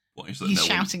 What is that? He's no one-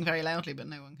 shouting very loudly, but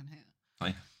no one can hear.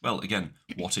 Well, again,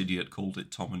 what idiot called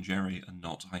it Tom and Jerry and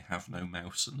not I have no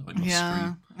mouse and I must Yeah,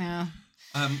 scream? yeah.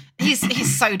 Um,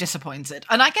 He's so disappointed,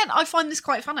 and again, I find this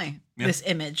quite funny. Yeah. This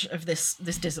image of this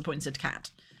disappointed cat.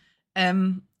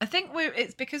 I think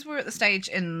it's because we're at the stage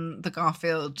in the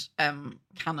Garfield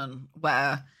canon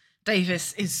where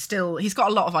Davis is still, he's got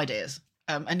a lot of ideas,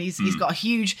 and he's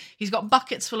got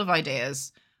buckets full of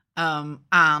ideas, and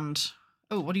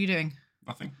what are you doing?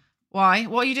 Nothing. Why?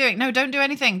 What are you doing? No, don't do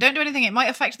anything. Don't do anything. It might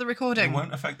affect the It recording.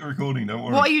 won't affect the recording, don't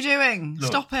worry. What are you doing? Look,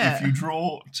 Stop it. If you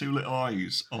draw two little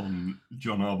eyes on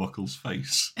John Arbuckle's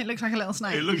face, It looks like a little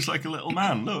snake. it looks like a little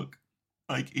man. Look.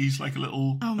 Like he's like a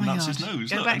little, Oh my and that's God. his nose.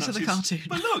 Go Look, back and to that's the cartoon.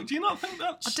 But look, do you not think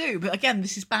that's... I do, but again,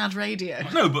 this is bad radio.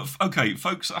 No, but okay,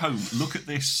 folks at home, look at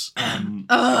this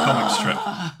comic strip.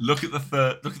 Look at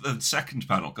the second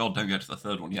panel. God, don't get to the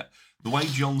third one yet. The way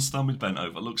John's thumb is bent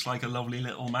over looks like a lovely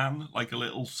little man, like a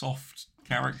little soft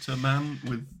character man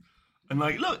with, and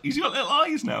like, look, he's got little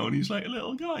eyes now, and he's like a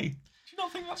little guy. Do you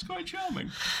not think that's quite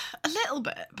charming? A little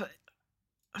bit, but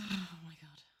oh my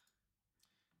God.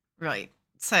 Right,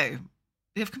 so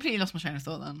you've completely lost my train of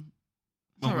thought then.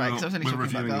 It's all right, because I was only we're talking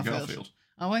reviewing about Garfield.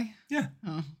 Are we? Yeah.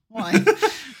 Oh, why?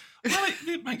 Well,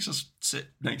 it makes us sit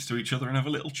next to each other and have a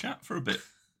little chat for a bit.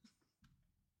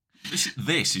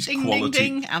 This is Ding, quality.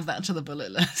 ding, ding. Add that to the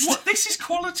bullet list. What? This is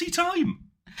quality time.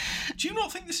 Do you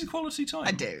not think this is quality time?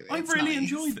 I do. I It's really nice.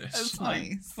 enjoy this. It's Like-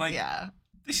 nice. like, yeah.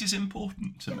 This is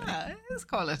important to me. Yeah, it's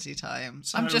quality time.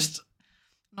 So- I'm just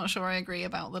not sure I agree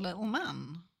about the little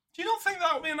man. Do you not think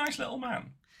that would be a nice little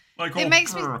man? Like, It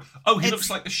makes me- Oh, he it's- looks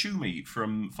like the Shumi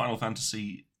from Final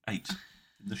Fantasy VIII,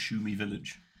 the Shumi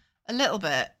village. A little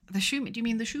bit. The shoe. Do you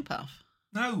mean the shoe puff?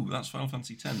 No, that's Final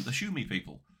Fantasy X. The Shumi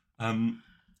people.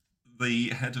 The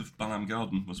head of Balam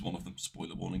Garden was one of them.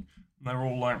 Spoiler warning. And they're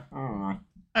all like,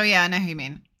 Oh yeah, I know who you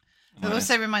mean. It like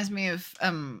also reminds me of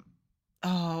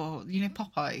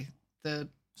Popeye, the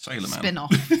Sailor Man.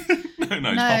 spin-off. no, it's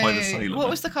Popeye the Sailor What Man.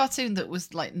 was the cartoon that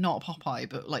was like not Popeye,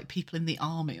 but like people in the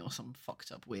army or some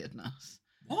fucked up weirdness?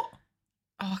 What?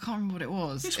 Oh, I can't remember what it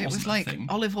was. This It was wasn't a like thing.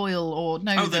 olive oil or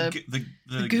no, Oh, the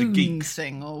the goons geek.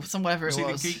 thing or some whatever Was it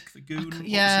he was. the geek, the goon? What was he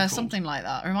Yeah, called? something like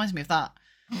that. It reminds me of that.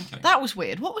 Okay. That was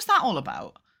weird. What was that all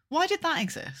about? Why did that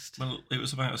exist? Well, it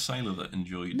was about a sailor that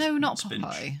enjoyed No, not spinach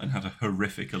Popeye. and had a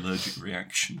horrific allergic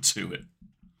reaction to it.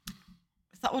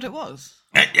 Is that what it was?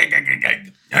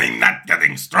 I'm not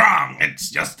getting strong. It's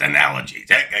just an allergy.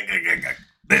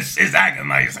 This is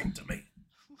agonizing to me.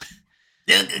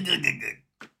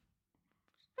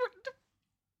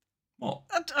 What?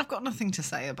 I've got nothing to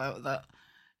say about that.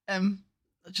 I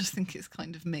just think it's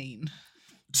kind of mean.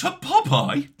 To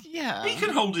Popeye? Yeah. He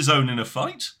can hold his own in a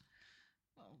fight.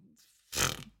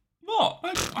 What?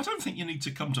 I don't think you need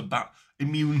to come to bat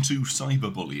immune to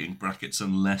cyberbullying brackets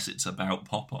unless it's about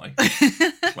Popeye.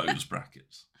 Close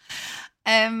brackets.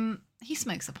 He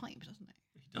smokes a pipe, doesn't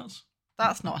he? He does.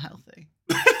 That's not healthy.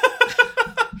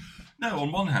 No,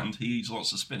 on one hand, he eats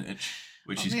lots of spinach,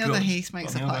 which On is the good. other, he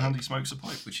smokes on a the other pipe. hand, he smokes a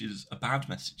pipe, which is a bad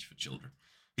message for children.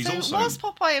 He's So also was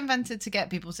Popeye invented to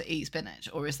get people to eat spinach,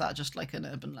 or is that just like an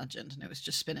urban legend? And it was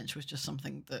just spinach was just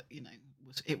something that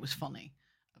was funny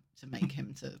to make him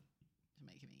eat.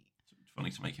 It's funny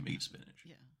to make him eat spinach.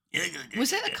 Yeah.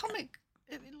 Was it a comic,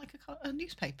 like a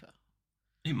newspaper?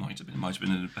 It might have been. It might have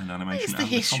been an animation. What is the and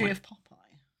a history comic. of Popeye?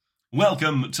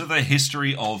 Welcome to the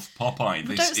history of Popeye.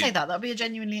 Well, don't say that. That'd be a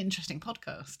genuinely interesting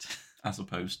podcast. As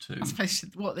opposed to, As opposed to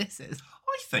what this is.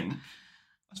 I think,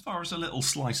 as far as a little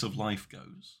slice of life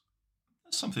goes,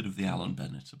 there's something of the Alan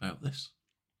Bennett about this.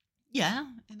 Yeah,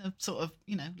 in a sort of,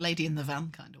 Lady in the Van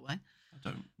kind of way. I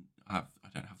don't I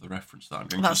don't have the reference to that. I'm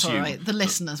going That's to all assume right. The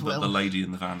listeners that will. the lady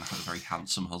in the van had a very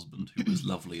handsome husband who was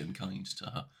lovely and kind to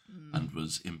her and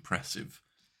was impressive,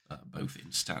 both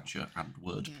in stature and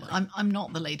wordplay. Yeah, I'm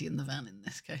not the lady in the van in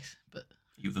this case, but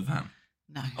You the van?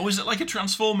 no. Oh, is it like a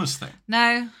Transformers thing?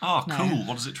 No. Oh, No. cool.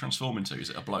 What does it transform into? Is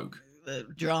it a bloke?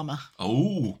 Drama.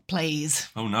 Oh. Plays.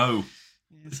 Oh, no.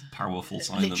 Yes. Powerful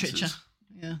silences. Literature.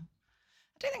 Yeah.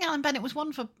 I don't think Alan Bennett was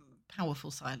one for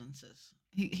powerful silences.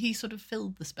 He sort of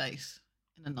filled the space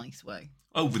in a nice way.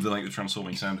 Oh, with the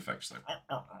transforming sound effects, though.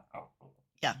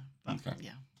 Yeah. Okay.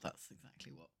 Yeah, that's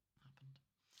exactly what happened.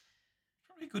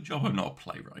 Probably a good job I'm not a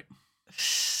playwright.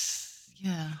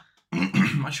 Yeah.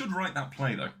 I should write that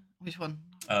play, though. Which one?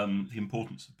 The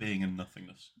Importance of Being and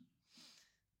Nothingness.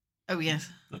 Oh, yes.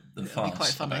 The be farce quite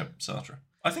funny. about Sartre.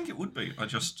 I think it would be.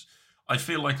 I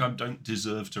feel like I don't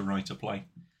deserve to write a play.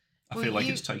 I Well, feel like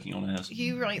it's taking on airs.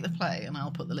 You write the play and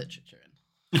I'll put the literature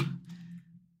in.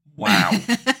 Wow.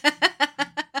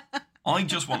 I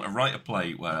just want to write a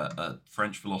play where a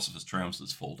French philosopher's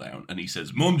trousers fall down and he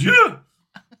says, Mon Dieu!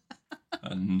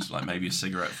 And maybe a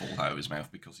cigarette falls out of his mouth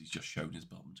because he's just shown his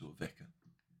bum to a vicar.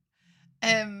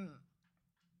 And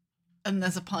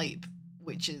there's a pipe,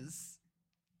 which is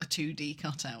a 2D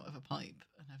cutout of a pipe,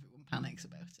 and everyone panics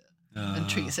about it and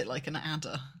treats it like an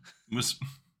adder. Was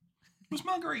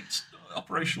Marguerite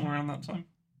operational around that time?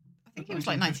 I think it was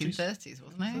like 1930s,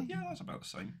 wasn't it? Yeah, that's about the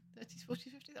same. 30s, 40s,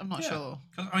 50s? I'm not sure.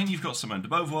 I mean, you've got Simone de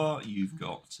Beauvoir, you've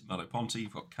got Merleau-Ponty,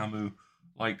 you've got Camus.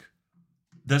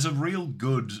 There's a real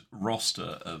good roster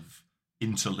of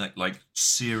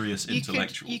serious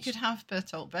intellectuals. You could have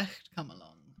Bertolt Brecht come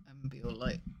along and be all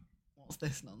like, "What's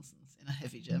this nonsense?" in a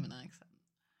heavy German accent.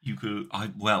 You could,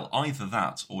 either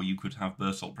that, or you could have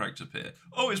Bertolt Brecht appear.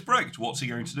 Oh, it's Brecht. What's he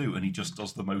going to do? And he just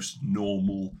does the most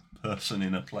normal person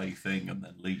in a play thing and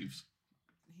then leaves.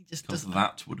 He just because does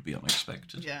that would be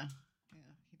unexpected. Yeah.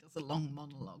 He does a long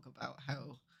monologue about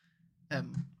how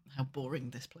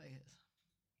boring this play is.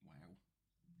 Wow.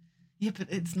 Yeah, but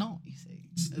it's not. You see,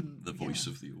 it's the voice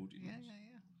of the audience. Yeah.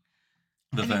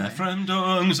 The Anyway.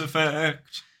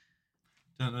 Verfremdungseffekt.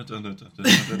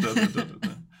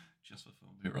 Just for fun,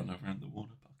 we run around the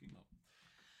Warner parking lot.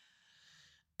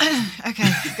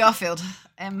 Okay, Garfield.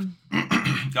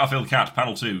 Garfield Cat,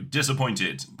 panel 2.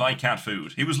 Disappointed by cat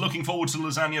food. He was looking forward to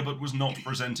lasagna but was not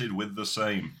presented with the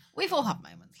same. We've all had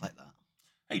moments like that.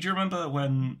 Hey, do you remember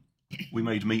when we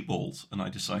made meatballs and I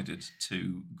decided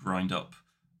to grind up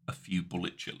a few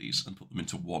bullet chilies and put them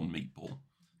into one meatball?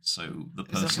 So the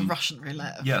It was person... like a Russian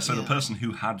roulette. The person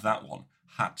who had that one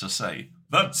had to say,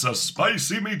 "That's a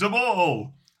spicy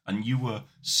meatball!" And you were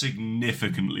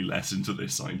significantly less into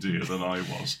this idea than I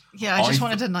was. Yeah, I just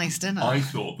wanted a nice dinner. I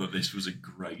thought that this was a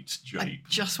great jape. I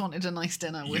just wanted a nice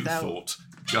dinner You without... thought,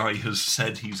 Guy has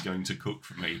said he's going to cook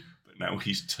for me, but now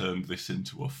he's turned this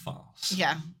into a farce.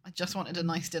 Yeah, I just wanted a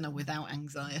nice dinner without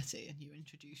anxiety, and you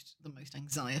introduced the most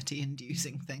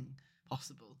anxiety-inducing thing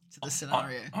possible to the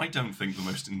scenario. I don't think the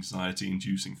most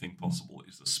anxiety-inducing thing possible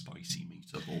is the spicy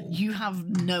meatball. You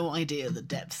have no idea the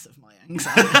depths of my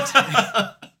anxiety.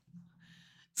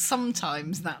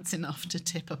 Sometimes that's enough to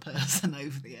tip a person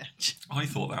over the edge. I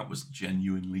thought that was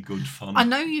genuinely good fun. I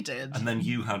know you did. And then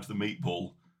you had the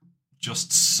meatball,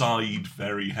 just sighed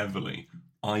very heavily.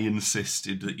 I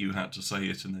insisted that you had to say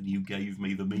it, and then you gave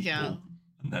me the meatball. Yeah.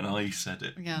 And then I said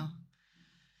it. Yeah.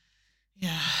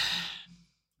 Yeah.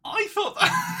 I thought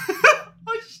that...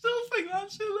 I still think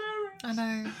that's hilarious. I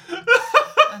know.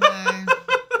 I know.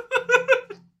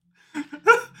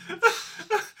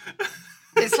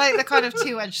 It's like the kind of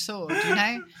two-edged sword, you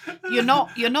know? You're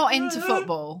not into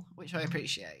football, which I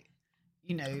appreciate.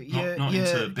 You know, you're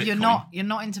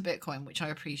not into Bitcoin, which I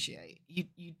appreciate.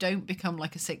 You don't become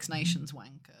like a Six Nations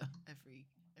wanker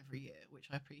every year, which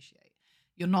I appreciate.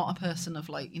 You're not a person of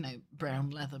brown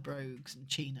leather brogues and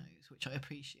chinos, which I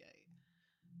appreciate.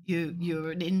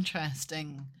 You're an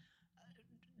interesting,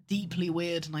 deeply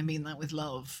weird, and I mean that with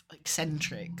love,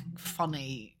 eccentric,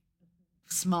 funny,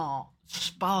 smart,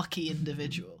 sparky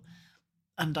individual.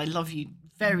 And I love you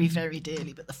very, very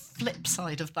dearly. But the flip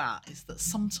side of that is that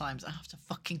sometimes I have to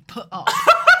fucking put up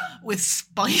with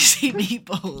spicy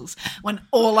meatballs when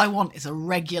all I want is a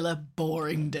regular,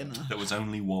 boring dinner. There was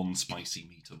only one spicy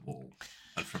meatball,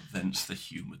 and from thence the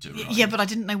humour derived. Yeah, but I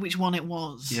didn't know which one it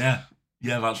was. Yeah,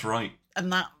 that's right.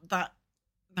 And that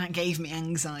gave me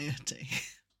anxiety.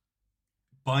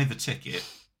 Buy the ticket,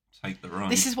 take the ride.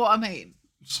 This is what I mean.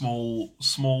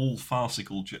 Small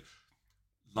farcical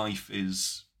life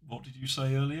is, what did you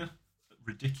say earlier?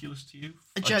 Ridiculous to you?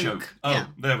 A joke. Oh, yeah.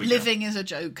 There we Living is a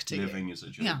joke to you. Living is a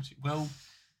joke Yeah. to you. Well...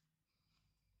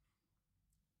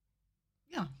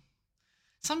 Yeah.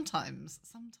 Sometimes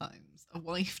a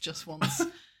wife just wants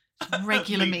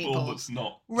regular Meatball meatballs. that's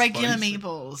not Regular spicy.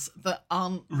 meatballs that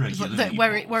aren't Regular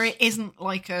where meatballs. it isn't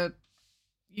like a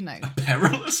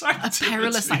Perilous a activity.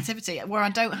 perilous activity where I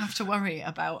don't have to worry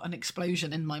about an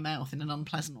explosion in my mouth in an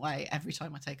unpleasant way every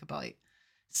time I take a bite.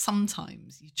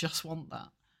 Sometimes you just want that.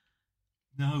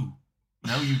 No,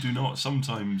 you do not.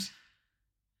 Sometimes,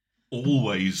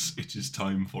 always, it is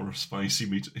time for a spicy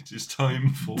meat. It is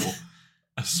time for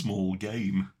a small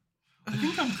game. I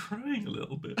think I'm crying a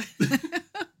little bit.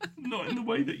 Not in the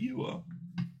way that you are.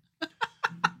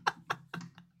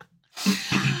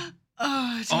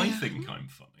 Oh, dear. I think I'm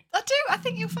funny. I do. I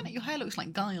think you're funny. Your hair looks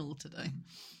like Guile today.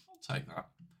 I'll take that.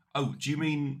 Oh, do you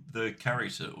mean the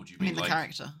character, or do you I mean mean the like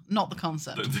character, not the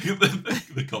concept.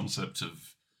 the concept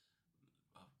of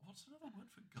what's another word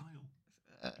for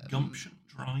guile? Gumption,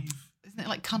 drive, Isn't it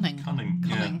like cunning? cunning.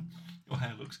 Cunning. Yeah, your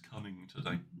hair looks cunning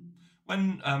today.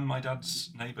 When my dad's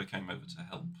neighbour came over to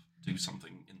help do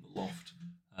something in the loft,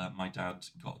 my dad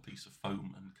got a piece of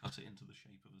foam and cut it into the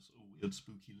shape of a sort of weird,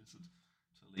 spooky lizard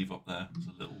to leave up there as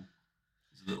a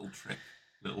little trick,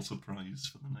 little surprise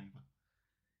for the neighbour.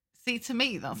 See, to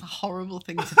me, that's a horrible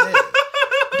thing to do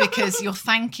because you're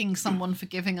thanking someone for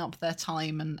giving up their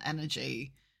time and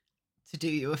energy to do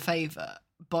you a favour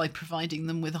by providing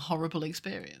them with a horrible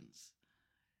experience.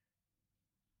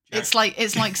 Jack. It's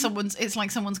like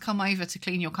someone's come over to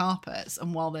clean your carpets,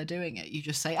 and while they're doing it, you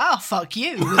just say, "Ah, fuck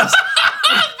you." That's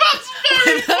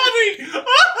very funny.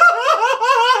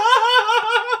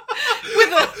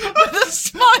 with a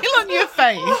smile on your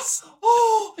face.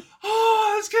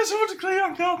 Let's get someone to clean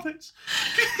our carpets.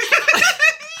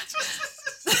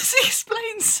 This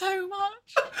explains so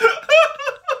much.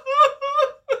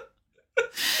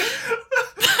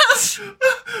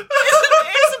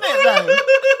 Isn't it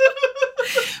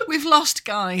though? We've lost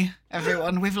Guy,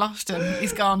 everyone. We've lost him.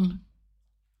 He's gone.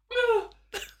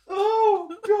 Oh,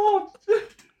 God.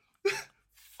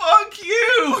 Fuck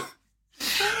you.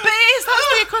 But that's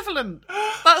the equivalent.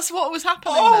 That's what was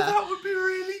happening Oh, there. that would be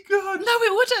really good. No,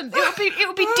 it wouldn't. It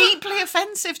would be deeply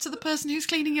offensive to the person who's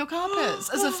cleaning your carpets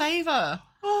as a favour.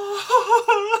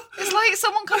 It's like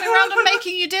someone coming around and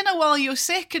making you dinner while you're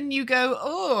sick, and you go,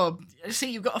 "Oh, I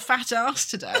see you've got a fat ass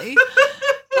today."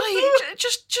 Like,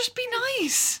 just be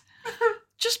nice.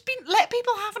 Let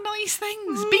people have nice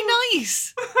things. Be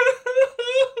nice.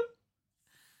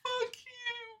 Fuck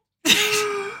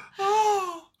you.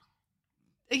 Oh.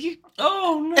 Are you?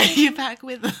 Oh, Are no. you back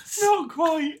with us? Not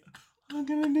quite. I'm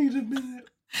going to need a minute.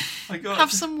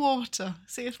 Have some water.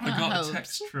 See if I that got helps. a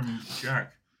text from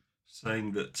Jack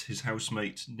saying that his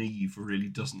housemate Neve really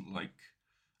doesn't like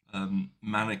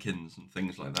mannequins and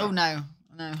things like that. Oh no,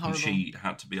 horrible. And she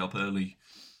had to be up early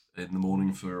in the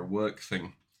morning for a work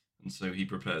thing, and so he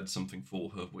prepared something for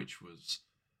her, which was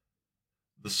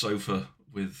the sofa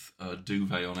with a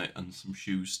duvet on it and some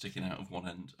shoes sticking out of one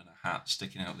end and a hat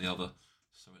sticking out the other,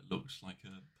 so it looks like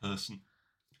a person.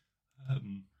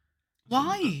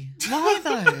 Why? Why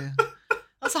though?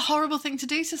 That's a horrible thing to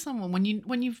do to someone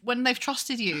when they've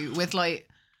trusted you with like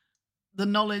the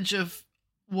knowledge of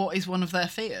what is one of their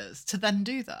fears to then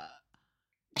do that.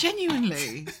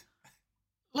 Genuinely.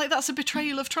 Like that's a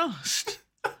betrayal of trust.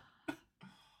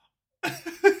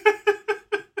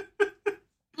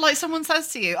 Like someone says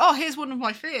to you, "Oh, here's one of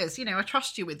my fears. You know, I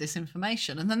trust you with this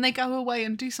information," and then they go away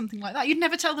and do something like that. You'd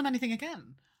never tell them anything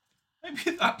again.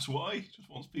 Maybe that's why he just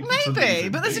wants people to Maybe,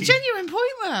 leave but there's a be. genuine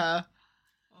point there.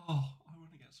 Oh, I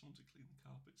want to get someone to clean the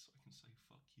carpet so I can say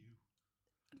fuck you.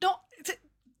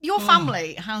 Your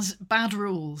family has bad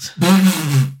rules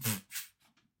that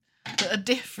are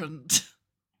different.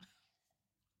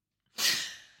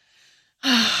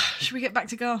 Should we get back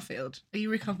to Garfield? Are you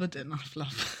recovered enough,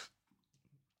 love?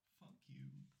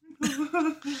 Fuck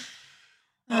you.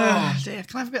 Oh dear,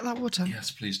 can I have a bit of that water? Yes,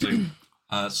 please do.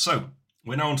 So,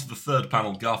 we're now on to the third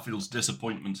panel. Garfield's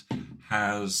disappointment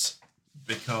has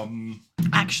become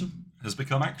Action.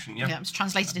 action, yeah. Yeah, it's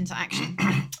translated into action.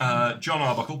 John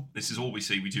Arbuckle, this is all we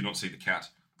see. We do not see the cat,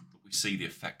 but we see the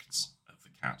effects of the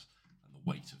cat and the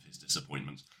weight of his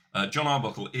disappointment. John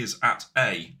Arbuckle is at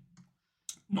a,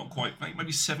 not quite,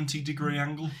 maybe 70-degree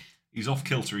angle. He's off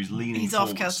kilter, he's leaning He's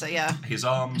forwards. off kilter, yeah. His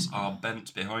arms are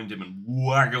bent behind him and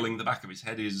waggling. The back of his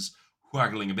head is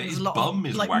waggling a bit. There's His a lot bum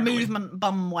of, is like waggling. movement,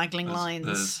 bum waggling lines.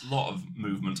 There's a lot of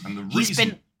movement, and the He's reason...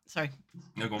 been. Sorry,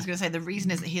 No, go I was on. going to say the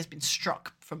reason is that he has been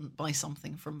struck by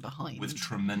something from behind. With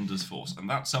tremendous force, and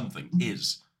that something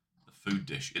is the food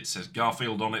dish. It says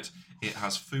Garfield on it. It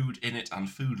has food in it and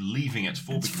food leaving it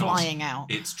It's flying out.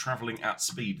 It's travelling at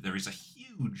speed. There is a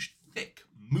huge, thick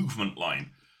movement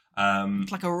line.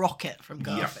 It's like a rocket from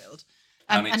Yeah. Garfield.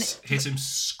 And it's hit him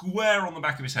square on the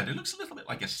back of his head. It looks a little bit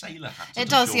like a sailor hat. It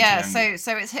does, yeah.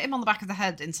 So it's hit him on the back of the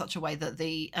head in such a way that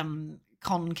the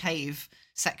concave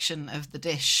section of the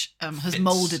dish has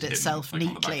moulded itself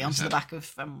neatly onto the back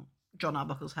of John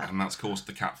Arbuckle's head. And that's caused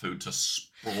the cat food to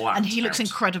splat And he looks out.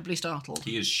 incredibly startled.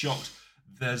 He is shocked.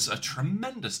 There's a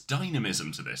tremendous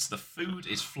dynamism to this. The food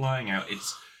is flying out.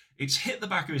 It's hit the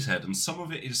back of his head, and some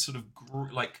of it is sort of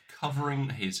covering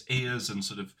his ears and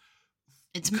sort of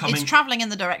It's travelling in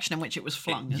the direction in which it was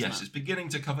flung, isn't it? Yes, it's beginning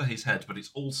to cover his head, but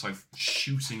it's also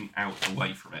shooting out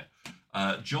away from it.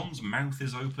 John's mouth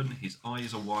is open, his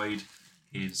eyes are wide,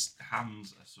 his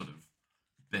hands are sort of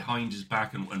behind his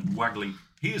back and waggling.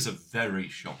 He is a very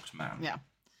shocked man. Yeah.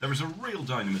 There is a real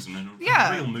dynamism and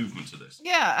a real movement to this.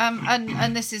 Yeah,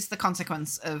 and this is the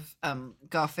consequence of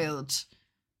Garfield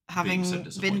having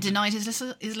been denied his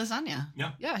lasagna.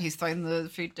 Yeah, he's thrown the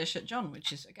food dish at John,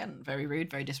 which is, again, very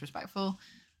rude, very disrespectful.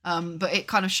 But it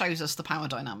kind of shows us the power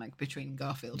dynamic between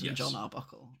Garfield and John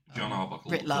Arbuckle. John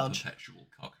Arbuckle, writ large. the perpetual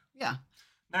cock. Yeah.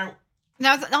 Now,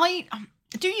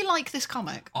 do you like this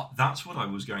comic? That's what I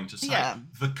was going to say. Yeah.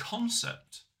 The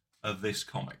concept of this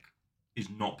comic is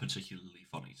not particularly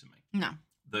funny to me. No.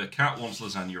 The cat wants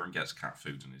lasagna and gets cat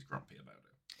food and is grumpy about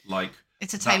it.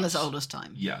 It's a tale as old as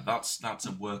time. Yeah, that's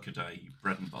a workaday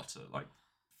bread and butter.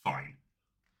 Fine.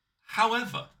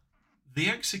 However, the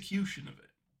execution of it,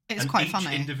 it's quite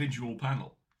funny. Each individual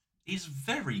panel is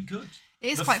very good.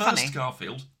 It is quite funny. The first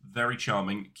Garfield, very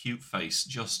charming, cute face,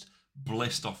 just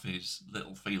blissed off his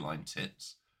little feline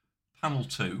tits. Panel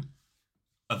 2,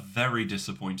 a very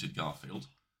disappointed Garfield.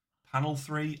 Panel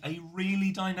 3, a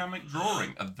really dynamic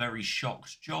drawing, a very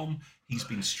shocked John. He's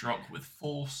been struck with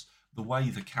force. The way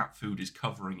the cat food is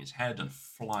covering his head and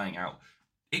flying out.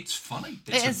 It's funny.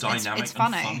 It's a dynamic and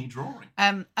funny drawing.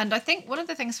 And I think one of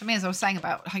the things for me, as I was saying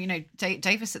about how,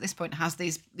 Davis at this point has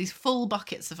these full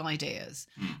buckets of ideas,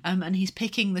 and he's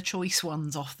picking the choice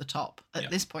ones off the top. At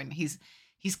this point, he's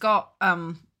got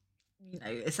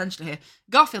essentially here,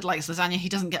 Garfield likes lasagna. He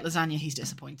doesn't get lasagna. He's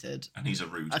disappointed. And he's a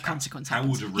rude cat. Consequence How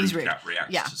happens. would a rude cat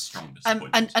react to strong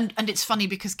disappointment? And it's funny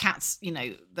because cats,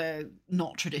 they're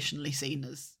not traditionally seen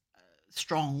as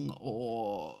strong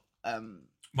or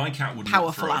my cat would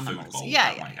powerful throw animals. A food bowl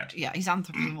Yeah. at my head. He's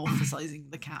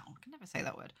anthropomorphizing the cat. I can never say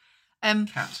that word.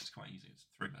 Cat is quite easy. It's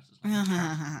 3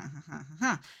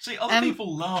 letters. See, other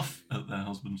people laugh at their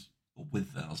husbands, or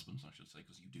with their husbands, I should say,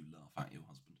 because you do laugh at your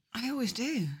husband. I always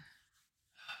do.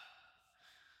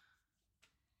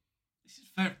 This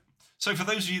is very. So, for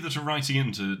those of you that are writing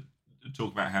in to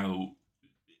talk about how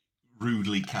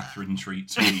rudely Catherine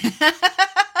treats me,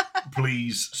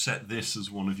 please set this as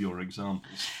one of your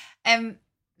examples.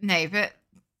 No, but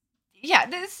yeah,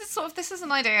 this is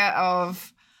an idea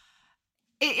of.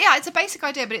 It's a basic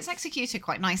idea, but it's executed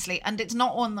quite nicely, and it's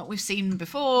not one that we've seen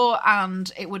before,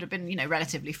 and it would have been,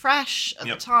 relatively fresh at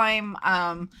the time.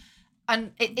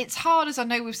 And it's hard, as I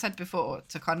know we've said before,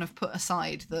 to kind of put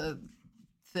aside the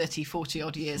 30, 40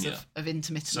 odd years of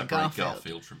intermittent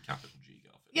Garfield from capital G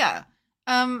Garfield. Yeah.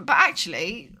 But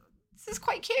actually, this is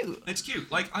quite cute. It's cute.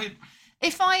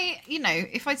 If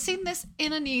I'd seen this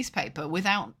in a newspaper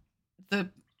without the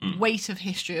weight of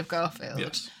history of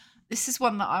Garfield, this is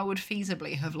one that I would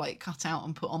feasibly have cut out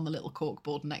and put on the little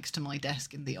corkboard next to my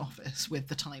desk in the office with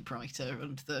the typewriter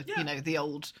and the the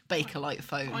old Bakelite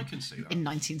phone. I can see that. In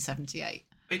 1978.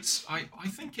 I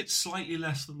think it's slightly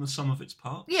less than the sum of its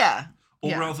parts. Yeah.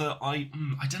 Or rather, I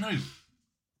don't know.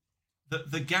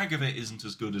 The gag of it isn't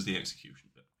as good as the execution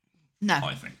bit. No.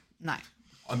 I think. No.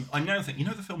 I now think,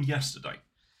 the film Yesterday,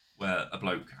 where a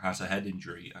bloke has a head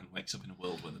injury and wakes up in a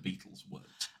world where the Beatles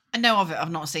worked. I know of it.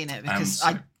 I've not seen it because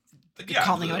I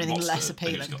can't think of anything less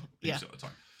appealing. He's got the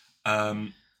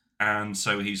time. And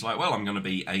so he's like, well, I'm going to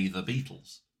be the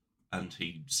Beatles. And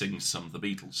he sings some of the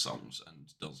Beatles songs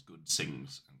and does good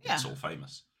sings and gets all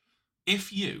famous.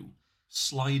 If you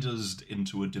slide us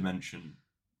into a dimension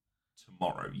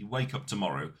tomorrow, you wake up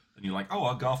tomorrow and you're like, oh,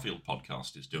 our Garfield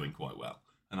podcast is doing quite well.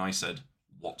 And I said,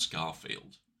 what's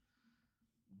Garfield?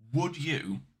 Would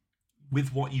you,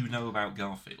 with what you know about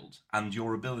Garfield and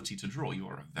your ability to draw, you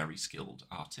are a very skilled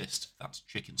artist, that's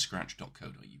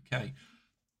chickenscratch.co.uk,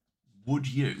 would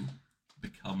you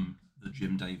become the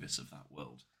Jim Davis of that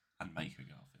world and make a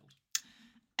Garfield?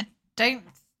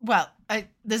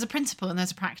 There's a principle and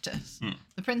there's a practice.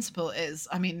 The principle is,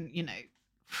 if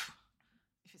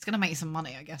it's going to make some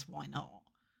money, I guess, why not?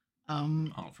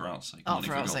 Art for art's sake. Art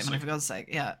for art's sake, money for God's sake,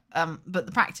 yeah. But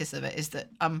the practice of it is that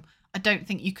I don't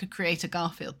think you could create a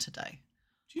Garfield today.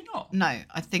 Do you not? No,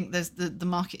 I think there's the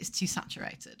market is too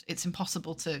saturated. It's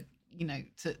impossible to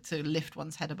lift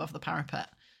one's head above the parapet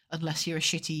unless you're a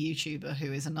shitty YouTuber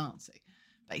who is a Nazi.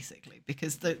 basically,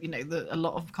 because a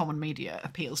lot of common media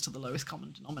appeals to the lowest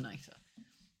common denominator.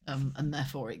 And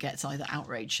therefore it gets either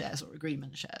outrage shares or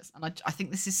agreement shares. And I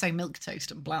think this is so milquetoast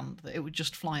and bland that it would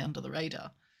just fly under the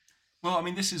radar. Well, I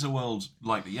mean, this is a world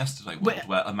like the yesterday world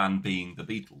where a man being the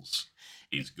Beatles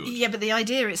is good. Yeah, but the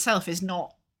idea itself is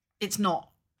not. It's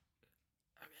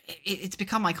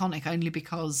become iconic only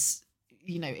because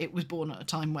it was born at a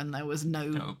time when there was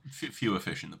fewer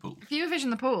fish in the pool. Fewer fish in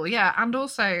the pool, yeah, and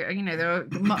also there are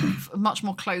much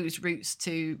more closed routes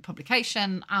to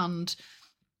publication, and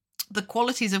the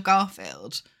qualities of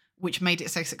Garfield, which made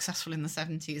it so successful in the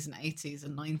 70s and 80s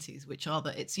and 90s, which are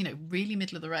that it's, really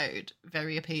middle of the road,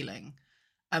 very appealing,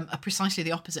 are precisely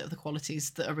the opposite of the qualities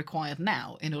that are required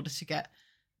now in order to get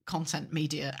content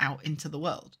media out into the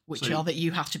world, which are that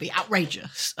you have to be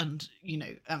outrageous and,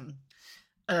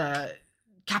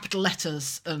 capital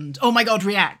letters and, oh my God,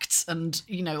 reacts and,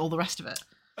 all the rest of it.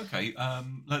 Okay,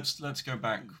 let's go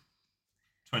back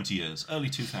 20 years, early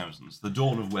 2000s, the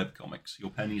dawn of webcomics, your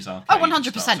Penny's Arcade. Oh,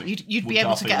 100%. You'd be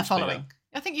able to get a following.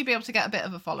 I think you'd be able to get a bit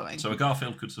of a following. So a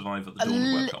Garfield could survive at the dawn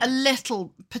of webcomics. A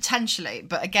little, potentially,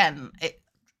 but again,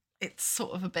 it's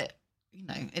sort of a bit,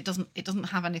 it doesn't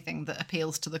have anything that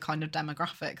appeals to the kind of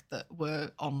demographic that were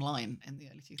online in the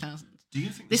early 2000s. Do you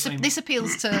think this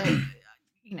appeals to,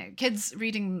 kids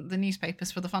reading the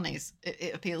newspapers for the funnies?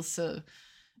 It appeals to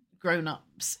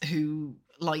grown-ups who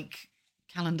like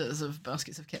calendars of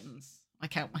baskets of kittens. I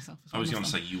count myself as one. I was going to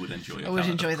say you would enjoy it. I would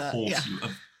enjoy that. Yeah.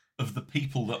 Of the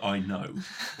people that I know,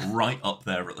 right up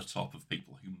there at the top of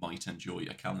people who might enjoy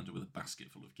a calendar with a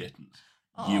basket full of kittens.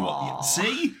 You are.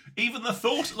 See, even the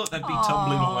thought. Look, they'd be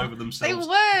tumbling all over themselves. They would.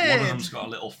 One of them's got a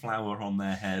little flower on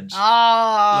their head.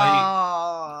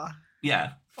 Oh,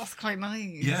 yeah, that's quite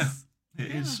nice. Yeah,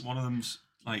 it is. One of them's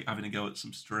like having a go at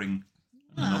some string,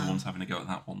 and another one's having a go at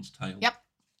that one's tail. Yep.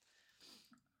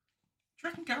 Do you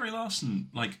reckon Gary Larson,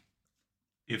 like,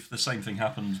 if the same thing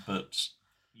happened, but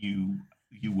you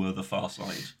were the Far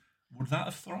Side, would that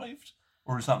have thrived,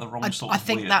 or is that the wrong sort of? I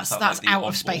think weird? that's like out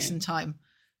of space and time.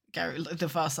 Gary, the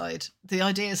Far Side. The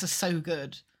ideas are so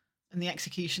good, and the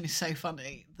execution is so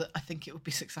funny that I think it would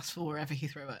be successful wherever he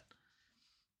threw it.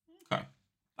 Okay,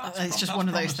 it's just one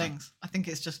of those things. I think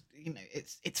it's just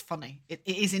it's funny. It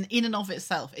is in and of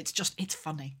itself. It's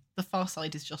funny. The Far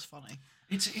Side is just funny.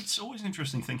 It's always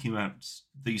interesting thinking about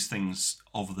these things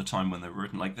of the time when they were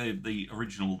written, like the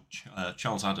original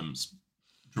Charles Addams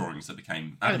drawings that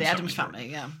became the Addams Family.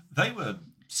 Yeah, they were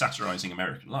satirizing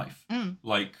American life,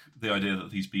 like the idea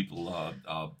that these people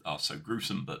are so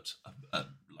gruesome, but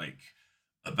like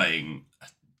obeying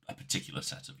a particular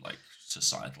set of like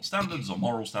societal standards or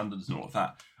moral standards and all of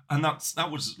that, and that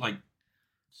was like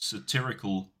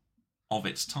satirical of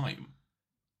its time.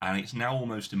 And it's now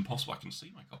almost impossible. I can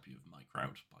see my copy of My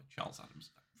Crowd by Charles Addams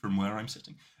from where I'm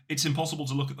sitting. It's impossible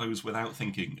to look at those without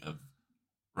thinking of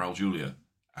Raul Julia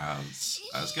as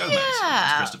Gomez,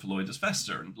 and Christopher Lloyd as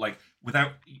Fester, and like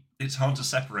it's hard to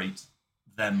separate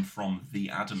them from the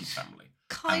Addams Family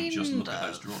and just look at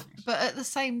those drawings. But at the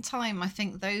same time, I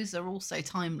think those are also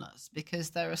timeless because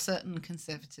there are certain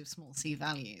conservative small c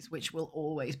values which will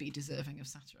always be deserving of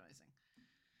satirizing.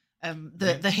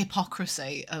 The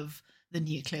hypocrisy of the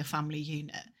nuclear family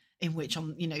unit, in which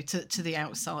to the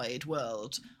outside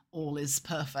world all is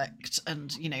perfect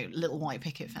and little white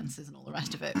picket fences and all the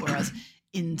rest of it, whereas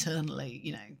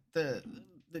internally the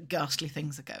ghastly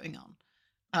things are going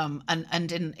on,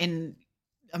 and in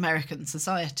American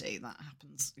society that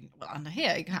happens, and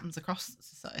here it happens across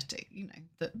society,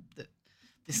 that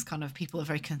this kind of people are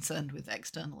very concerned with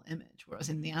external image, whereas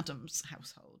in the Addams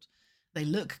household they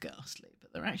look ghastly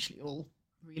but they're actually all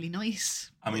really nice.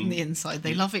 In the inside,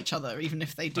 they love each other, even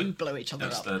if they do blow each other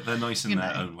up. They're nice in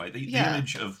their own way. The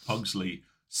image of Pugsley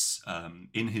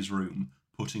in his room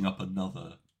putting up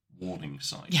another warning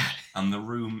sign, and the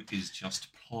room is just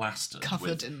plastered, covered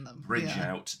with in them. Bridge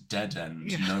out, dead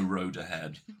end, no road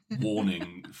ahead,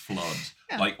 warning, flood,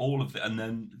 like all of it, and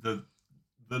then the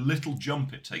little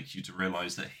jump it takes you to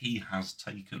realise that he has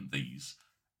taken these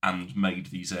and made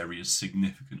these areas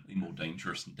significantly more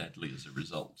dangerous and deadly as a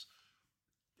result.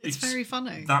 It's very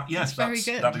funny. It's very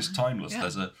good. That is timeless.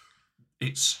 Yeah.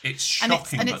 It's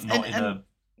shocking, but not in a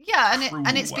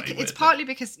it's partly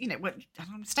because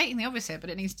I'm stating the obvious here, but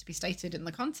it needs to be stated in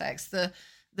the context. The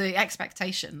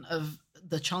expectation of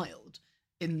the child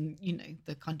in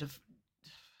the kind of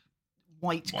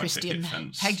white Christian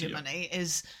hegemony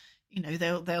is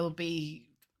they'll be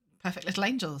perfect little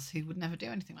angels who would never do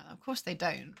anything like that. Of course they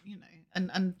don't.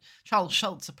 And Charles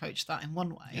Schulz approached that in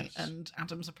one way, and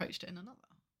Addams approached it in another.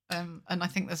 And I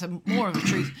think there's more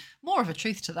of a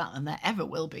truth to that than there ever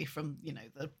will be from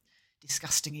the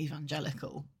disgusting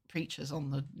evangelical preachers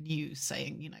on the news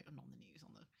saying, not on the news,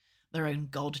 on their own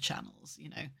God channels,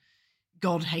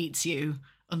 God hates you.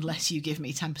 Unless you give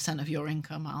me 10% of your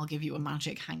income, I'll give you a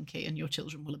magic hanky and your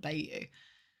children will obey you.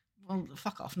 Well,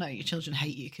 fuck off. No, your children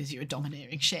hate you because you're a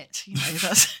domineering shit.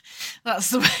 That's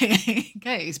the way it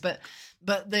goes. But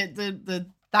the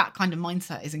that kind of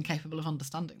mindset is incapable of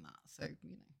understanding that. So,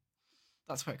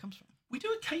 that's where it comes from. We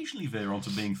do occasionally veer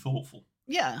onto being thoughtful.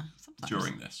 Yeah, sometimes.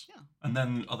 During this. Yeah. And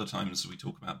then other times we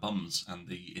talk about bums and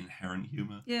the inherent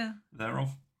humour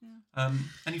thereof. Yeah.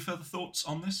 Any further thoughts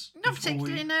on this? Not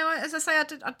particularly, no. As I say,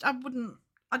 I wouldn't,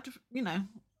 I'd have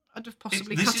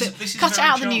possibly cut it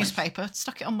out of the newspaper,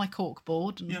 stuck it on my cork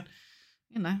board, and,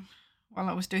 while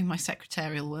I was doing my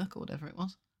secretarial work or whatever it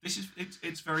was.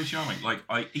 It's very charming. Like,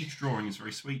 each drawing is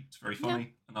very sweet, it's very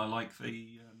funny, and I like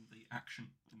the action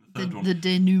in the third one. The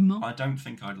denouement. I don't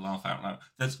think I'd laugh out loud.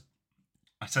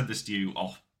 I said this to you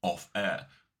off air.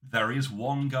 There is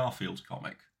one Garfield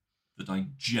comic that I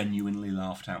genuinely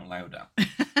laughed out loud at.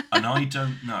 And I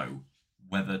don't know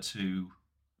whether to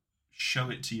show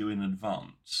it to you in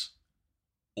advance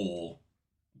or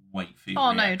wait for your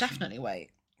reaction. No, definitely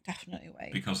wait. Definitely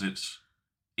wait. Because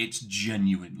it's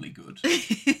genuinely good.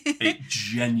 It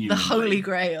genuinely... The holy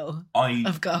grail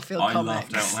of Garfield comics. I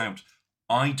laughed out loud.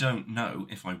 I don't know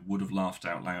if I would have laughed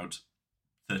out loud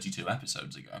 32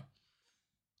 episodes ago.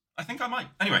 I think I might.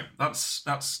 Anyway, that's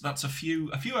a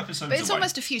few episodes But it's away.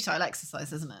 almost a futile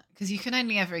exercise, isn't it? Because you can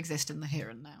only ever exist in the here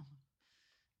and now.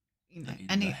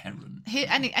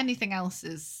 Anything else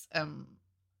is and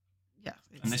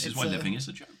this is why living is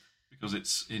a joke, because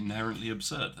it's inherently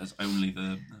absurd. There's only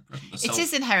the It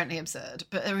is inherently absurd,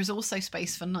 but there is also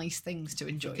space for nice things to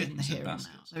enjoy in the here and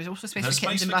now. There is also space for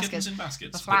kittens in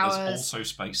baskets, for flowers, but there's also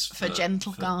space for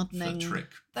gentle gardening, for trick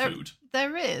food.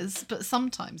 There is, but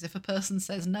sometimes if a person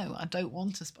says, no, I don't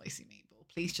want a spicy meatball,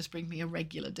 please just bring me a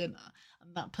regular dinner,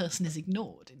 and that person is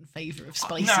ignored in favour of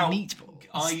spicy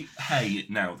meatballs.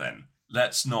 Now then,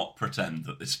 let's not pretend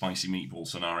that this spicy meatball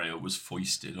scenario was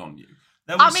foisted on you.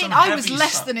 I was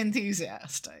less than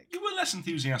enthusiastic. You were less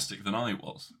enthusiastic than I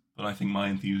was, but I think my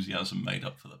enthusiasm made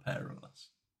up for the pair of us.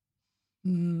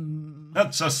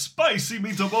 That's a spicy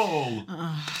meatball!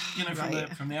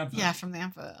 From the advert. Yeah, from the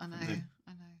advert, I know.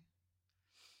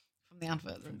 From the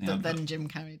advert that then Jim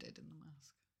Carrey did in The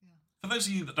Mask. Yeah. For those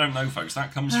of you that don't know, folks,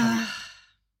 that comes from...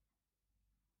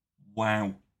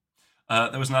 Wow.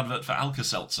 There was an advert for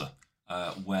Alka-Seltzer,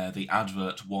 where the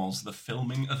advert was the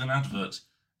filming of an advert,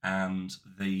 and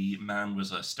the man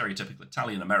was a stereotypical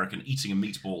Italian-American eating a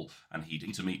meatball, and he'd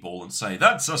eat a meatball and say,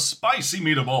 "That's a spicy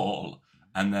meatball!"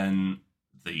 And then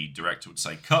the director would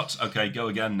say, "Cut, okay, go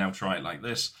again, now try it like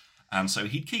this." And so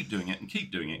he'd keep doing it and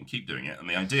keep doing it and keep doing it, and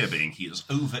the idea being he has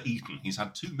overeaten, he's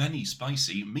had too many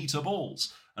spicy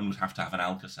meatballs, and would have to have an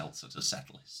Alka-Seltzer to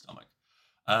settle his stomach.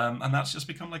 And that's just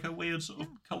become like a weird sort of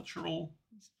cultural...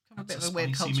 A bit of a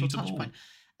weird cultural touch point.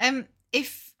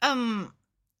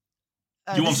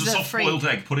 You want a soft-boiled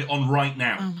egg? Put it on right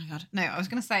now. Oh my god! No, I was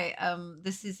going to say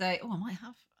this is a. Oh, I might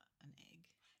have an egg.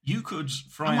 You could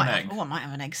fry an egg. I might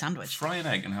have an egg sandwich. Fry an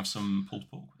egg and have some pulled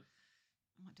pork with it.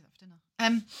 I might do that for dinner.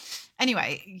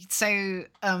 Anyway, so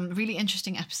really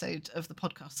interesting episode of the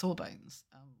podcast Sawbones,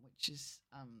 which is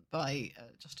by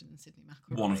Justin and Sydney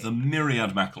McElroy. One of the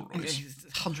myriad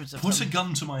McElroys. Hundreds of Put them. a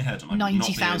gun to my head and I would not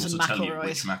be able to tell you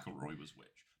which McElroy was which.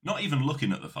 Not even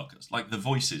looking at the fuckers. Like, the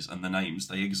voices and the names,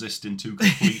 they exist in two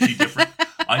completely different...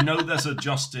 I know there's a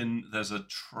Justin, there's a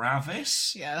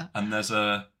Travis, and there's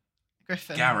a...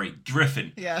 Griffin.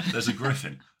 Yeah. There's a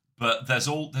Griffin. But there's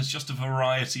just a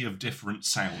variety of different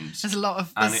sounds. There's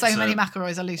so many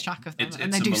McElroys, I lose track of them,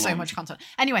 and they do so much content.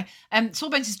 Anyway,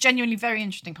 Sawbones is genuinely very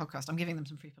interesting podcast. I'm giving them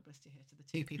some free publicity here to the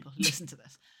two people who listen to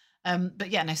this. So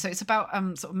it's about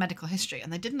sort of medical history,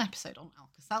 and they did an episode on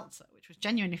Alka-Seltzer, which was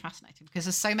genuinely fascinating because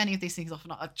there's so many of these things.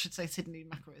 Often, I should say, Sydney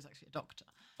McElroy is actually a doctor,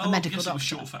 a medical doctor. It was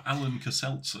short for Alan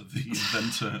Ka-Seltzer, the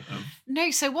inventor of. No,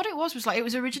 so what it was like it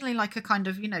was originally like a kind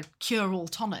of cure-all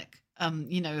tonic,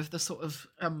 of the sort of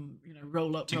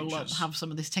roll up, have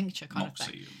some of this tincture kind of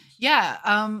thing.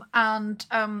 And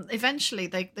eventually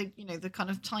they the kind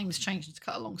of times changed. And to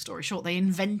cut a long story short, they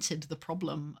invented the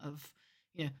problem of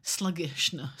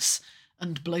sluggishness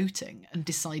and bloating, and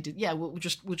decided, we'll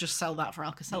just sell that for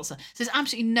Alka-Seltzer. So there's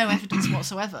absolutely no evidence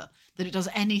whatsoever that it does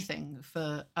anything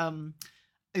for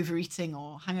overeating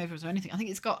or hangovers or anything. I think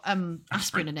it's got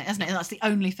aspirin in it, hasn't it? And that's the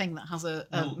only thing that has a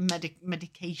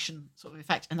medication sort of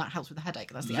effect, and that helps with the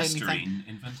headache. That's the only thing. Listerine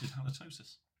invented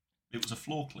halitosis. It was a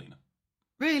floor cleaner.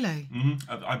 Really?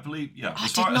 Mm-hmm. I believe,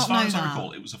 As far as I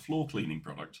recall, it was a floor cleaning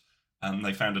product, and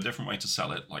they found a different way to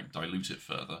sell it, like dilute it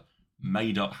further.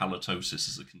 made up halitosis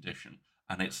as a condition,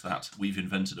 and it's that we've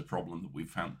invented a problem that we've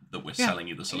found that we're selling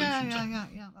you the solution to.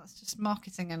 Yeah. That's just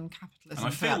marketing and capitalism And I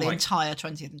feel throughout the like, entire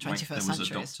 20th and 21st there was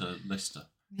centuries. a Dr. Lister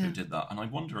who did that, and I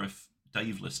wonder if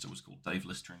Dave Lister was called Dave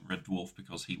Lister in Red Dwarf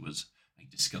because he was a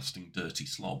disgusting, dirty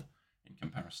slob in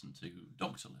comparison to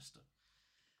Dr. Lister.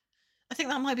 I think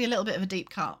that might be a little bit of a deep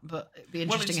cut, but it'd be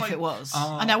interesting if it was.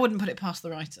 Uh, and I wouldn't put it past the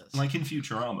writers. Like in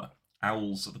Futurama,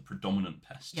 owls are the predominant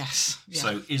pest. Yes. Yeah.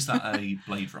 So is that a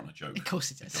Blade Runner joke? Of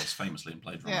course it is. Because famously in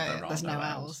Blade Runner there there's are no no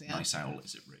owls. Yeah. Nice owl,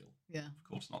 is it real? Yeah. Of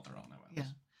course not, there are no owls.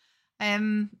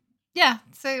 Yeah.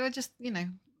 So I just,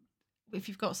 if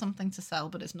you've got something to sell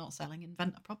but it's not selling,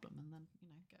 invent a problem and then,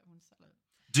 get everyone to sell it.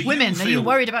 Women, are you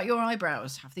worried about your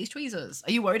eyebrows? Have these tweezers.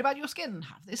 Are you worried about your skin?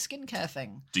 Have this skincare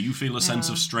thing. Do you feel a sense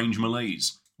of strange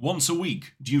malaise? Once a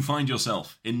week, do you find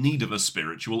yourself in need of a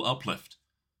spiritual uplift?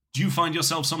 Do you find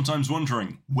yourself sometimes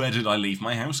wondering, where did I leave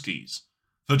my house keys?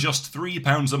 For just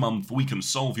 £3 a month, we can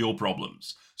solve your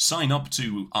problems. Sign up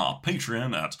to our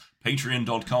Patreon at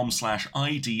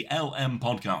patreon.com/IDLM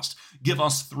podcast. Give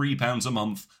us £3 a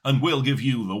month and we'll give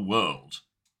you the world.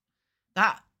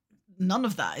 None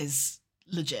of that is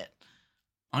legit.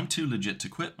 I'm too legit to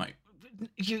quit, mate.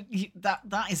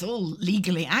 That is all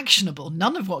legally actionable.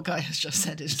 None of what Guy has just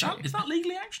said is true. Is that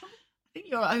legally actionable? I think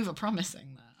you're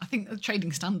over-promising that. I think the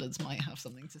trading standards might have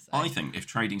something to say. I think if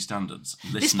trading standards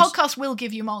listens... This podcast will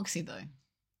give you Moxie, though.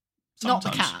 Sometimes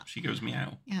not the cat. She goes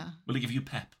meow. Yeah. Will it give you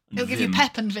pep and It'll vim? give you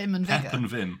pep and vim and vigour. Pep and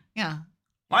vim. Yeah.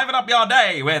 Liven up your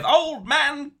day with Old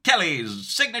Man Kelly's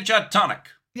signature tonic.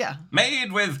 Yeah.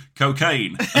 Made with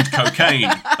cocaine and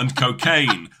cocaine and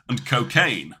cocaine and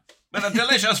cocaine. With a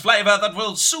delicious flavour that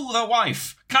will soothe a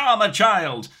wife, calm a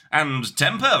child, and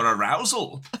temper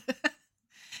arousal.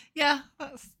 Yeah,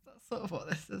 that's sort of what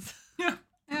this is. Yeah.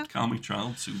 Calm a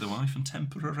child, soothe a wife, and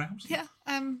temper arousal. Yeah.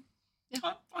 I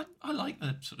like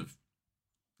the sort of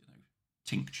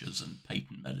tinctures and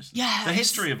patent medicine. Yeah. The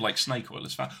history of snake oil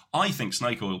is fun. I think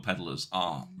snake oil peddlers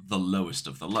are the lowest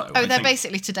of the low. Oh, they're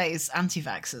basically today's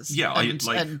anti-vaxxers. Yeah, and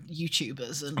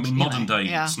YouTubers. And, modern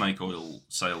day snake oil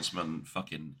salesmen,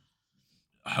 fucking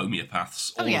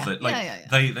homeopaths, all of it.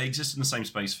 They exist in the same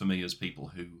space for me as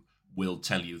people who will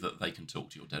tell you that they can talk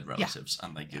to your dead relatives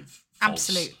and they give false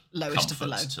absolute lowest of the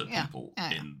low to people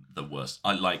Yeah. in the worst.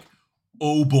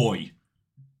 Oh boy,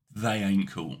 they ain't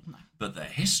cool. No. But their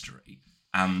history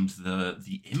and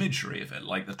the imagery of it,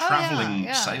 like the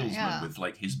travelling salesman with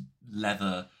his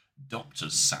leather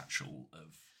doctor's satchel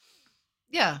of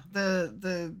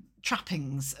the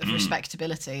trappings of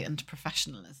respectability and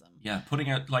professionalism. Yeah, putting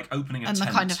out opening a and tent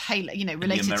the kind of halo,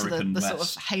 related to the sort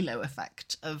West. of halo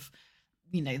effect of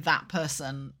that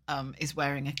person is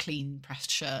wearing a clean pressed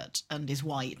shirt and is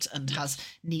white and has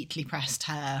neatly pressed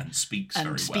hair and speaks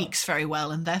very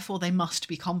well, and therefore they must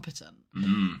be competent.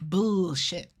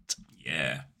 Bullshit.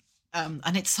 Yeah.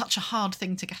 And it's such a hard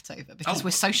thing to get over because we're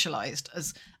socialised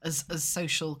as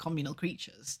social communal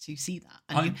creatures to see that,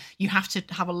 and you have to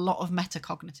have a lot of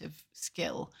metacognitive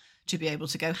skill to be able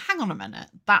to go, hang on a minute,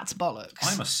 that's bollocks.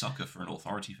 I'm a sucker for an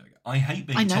authority figure. I hate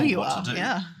being told what to do.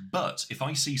 Yeah. But if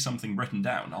I see something written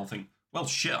down, I'll think, well,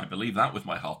 shit, I believe that with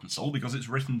my heart and soul because it's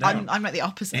written down. I'm like the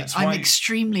opposite. I'm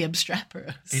extremely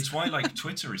obstreperous. It's why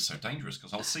Twitter is so dangerous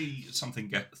because I'll see something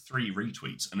get 3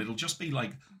 retweets and it'll just be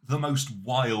the most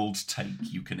wild take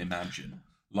you can imagine.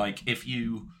 Like if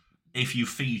you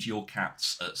feed your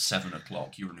cats at 7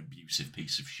 o'clock, you're an abusive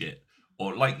piece of shit.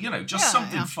 Or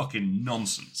something fucking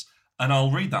nonsense. And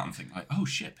I'll read that and think oh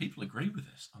shit, people agree with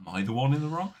this. Am I the one in the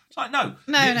wrong? It's no.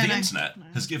 The internet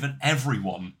has given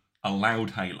everyone a loud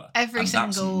hailer.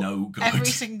 That's no good. Every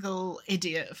single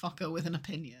idiot fucker with an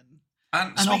opinion.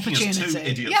 And an speaking opportunity. as 2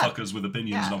 idiot fuckers with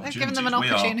opinions and opportunities, they've given them an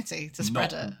opportunity to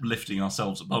spread not it. Lifting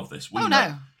ourselves above this.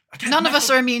 No. None of us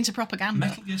are immune to propaganda.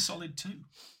 Metal Gear Solid 2.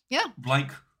 Yeah.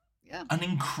 An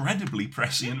incredibly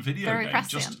prescient video very game.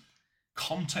 Prescient. Just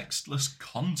contextless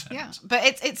content. Yeah, but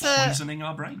it's poisoning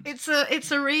our brains.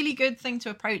 It's a really good thing to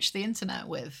approach the internet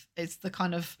with. It's the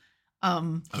kind of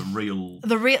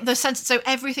the sense. So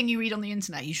everything you read on the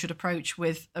internet, you should approach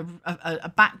with a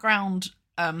background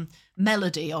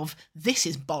melody of this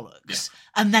is bollocks,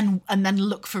 and then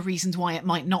look for reasons why it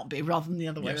might not be, rather than the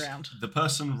other way around. The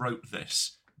person wrote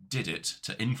this did it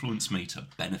to influence me to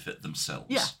benefit themselves.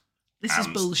 Yeah. This is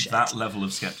bullshit. That level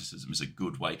of skepticism is a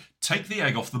good way. Take the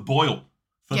egg off the boil.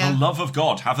 For the love of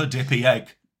God, have a dippy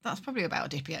egg. That's probably about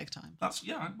dippy egg time. That's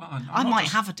I might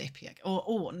have a dippy egg,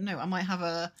 or no, I might have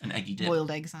an eggy dip.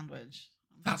 boiled egg sandwich.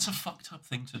 That's a fucked up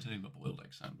thing to do, a boiled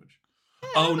egg sandwich.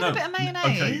 Yeah, a bit of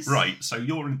mayonnaise. Okay, right. So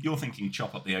you're thinking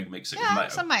chop up the egg, mix it with mayo.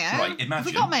 Some mayo. Right, imagine.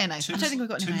 We've got mayonnaise. I don't think we've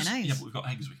got any mayonnaise. Yeah, but we've got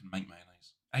eggs. We can make mayonnaise.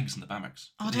 eggs in the Bamex.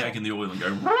 Oh, Put the don't- egg in the oil and go,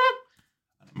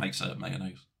 and it makes a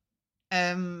mayonnaise.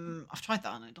 I've tried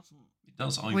that and it doesn't. It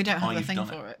does. We don't have a I've thing done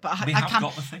for it, but We I have can.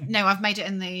 got the thing. No, I've made it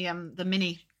in the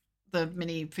mini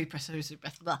food processor.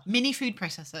 The mini food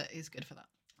processor is good for that,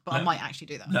 but I Let- might actually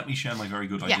do that. Let me share my very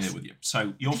good idea Yes. with you. So you're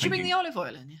Did you thinking, bring the olive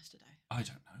oil in yesterday I don't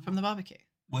know. from the barbecue?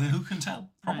 Well, who can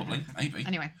tell? Probably, Right. maybe.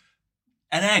 Anyway,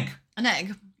 An egg, an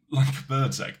egg, like a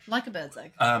bird's egg. like a bird's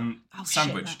egg.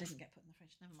 Sandwich. Shit, that didn't get put in the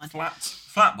fridge. Never mind.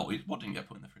 Flat boy. What didn't get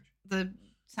put in the fridge? The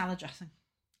salad dressing.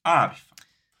 Ah,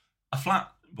 a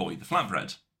flat boy, the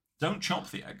flatbread. Don't chop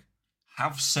the egg.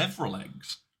 Have several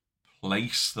eggs.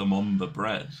 Place them on the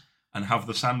bread and have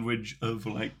the sandwich of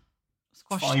like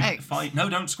Squashed eggs. No,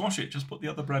 don't squash it. Just put the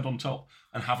other bread on top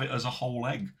and have it as a whole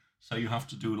egg. So you have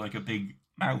to do like a big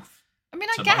mouth. I mean,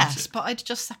 to I bite guess, it. but I'd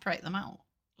just separate them out,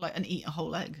 like, and eat a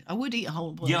whole egg. I would eat a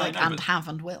whole boiled Yeah, I egg know, and but- have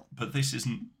and will. But this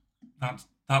isn't.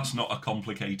 That's not a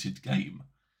complicated game.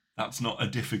 That's not a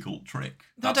difficult trick.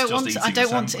 I That's don't just want. eating I a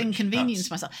don't want to sandwich. inconvenience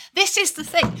That's- myself. This is the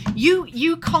thing.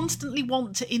 You constantly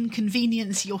want to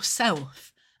inconvenience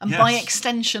yourself, and by Yes.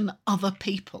 extension, other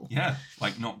people. Yeah,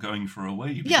 like not going for a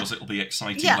wee Yeah. because it'll be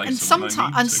exciting Yeah, later. and when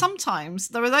I need to. sometimes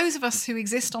there are those of us who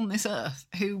exist on this earth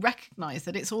who recognise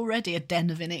that it's already a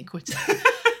den of iniquity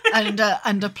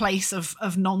and a place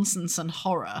of nonsense and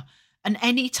horror, and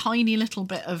any tiny little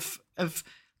bit of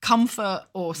comfort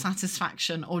or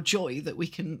satisfaction or joy that we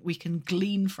can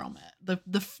glean from it,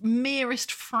 the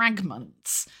merest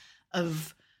fragments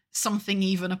of something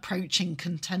even approaching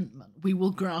contentment, we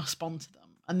will grasp onto them.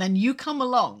 And then you come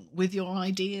along with your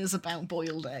ideas about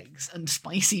boiled eggs and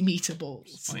spicy meatballs.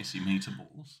 Spicy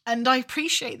meatballs. And I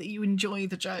appreciate that you enjoy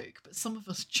the joke, but some of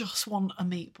us just want a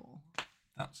meatball.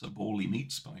 That's a bally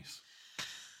meat spice.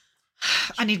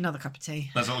 I need another cup of tea.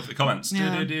 Let's have a look at the comments.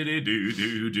 Yeah.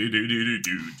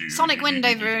 Sonic Wind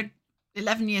over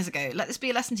 11 years ago. Let this be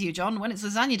a lesson to you, John. When it's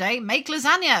lasagna day, make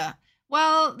lasagna.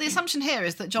 Well, the assumption here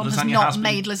is that John has Lasagna not has been-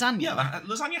 made lasagna. Yeah,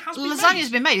 lasagna has been made. Lasagna's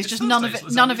been made. It's just none of Thursday, it.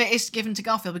 it's None of lasagna. it is given to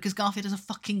Garfield because Garfield is a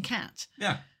fucking cat.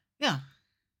 Yeah. Yeah,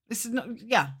 this is not.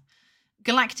 Yeah,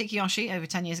 Galactic Yoshi over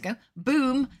 10 years ago.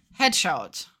 Boom,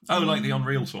 headshot. Oh, like the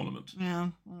Unreal tournament. Yeah.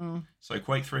 Mm. So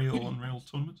Quake 3 or Unreal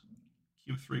tournament?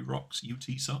 Q3 rocks, UT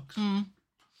sucks. Do Mm.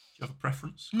 you have a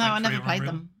preference? No, Quake I 3 never or played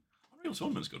Unreal? them. Unreal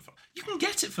Tournament's good fun. You can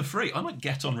get it for free. I might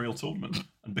get Unreal Tournament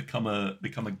and become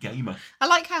a gamer. I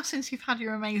like how since you've had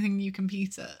your amazing new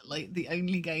computer, like the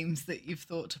only games that you've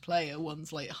thought to play are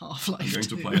ones like Half-Life. I'm going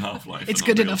 2. to play Half-Life. It's and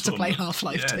good Unreal enough to play Tournament.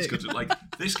 Half-Life Yeah, it's 2. good.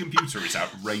 Like this computer is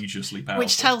outrageously powerful.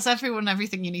 Which tells everyone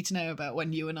everything you need to know about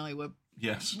when you and I were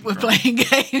yes, playing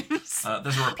games.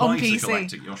 There's a reply on to PC.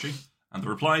 Galactic Yoshi, and the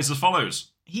reply is as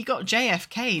follows. He got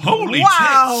JFK'd. Holy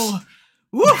wow!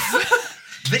 Woof!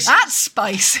 This That's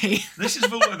spicy. this is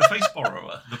Vulgo the Face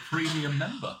Borrower, the premium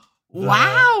member.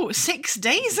 Wow! 6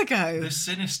 days ago. The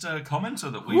sinister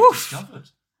commenter that we've Woof. discovered.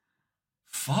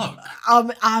 Fuck. I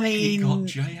He got mean,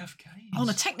 JFK. on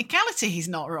a technicality, he's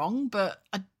not wrong, but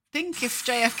I think if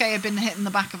JFK had been hit in the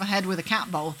back of a head with a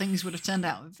cat bowl, things would have turned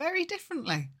out very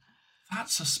differently.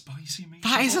 That's a spicy meatball.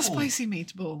 That is a spicy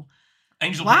meatball.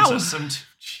 Angel Wow. Princess 70.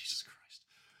 Jesus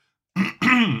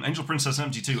Christ. Angel Princess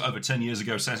 72 over 10 years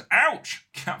ago says, ouch!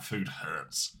 Cat food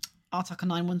hurts. Artaka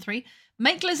 913.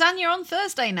 Make lasagna on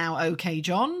Thursday now, okay,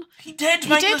 John? He did He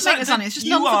make did make lasagna. It's just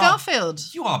none for Garfield.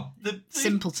 You are.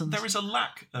 Simpletons. There is a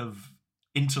lack of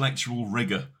intellectual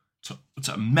rigour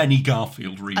to many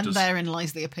Garfield readers. And therein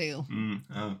lies the appeal.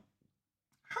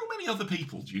 How many other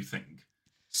people do you think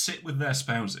sit with their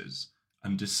spouses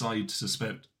and decide to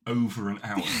spend over an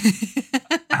hour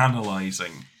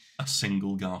analysing a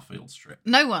single Garfield strip?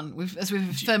 No one. As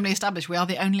we've firmly established, we are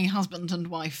the only husband and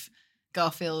wife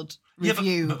Garfield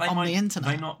review but they on might, the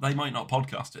internet. They might not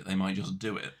podcast it. They might just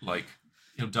do it. Like,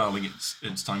 darling,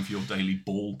 it's time for your daily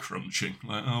ball crunching.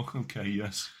 Like, oh, okay,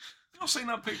 yes. You've not seen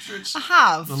that picture? It's I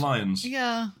have. the lions.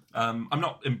 Yeah. I'm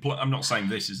not saying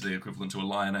this is the equivalent to a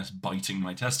lioness biting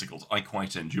my testicles. I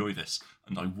quite enjoy this,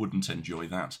 and I wouldn't enjoy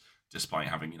that, despite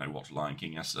having watched Lion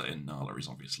King yesterday. And Nala is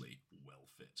obviously well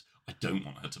fit. I don't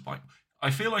want her to bite. I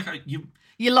feel like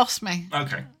You lost me.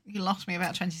 Okay. You lost me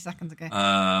about 20 seconds ago.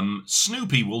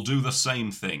 Snoopy will do the same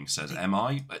thing, says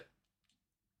MI. But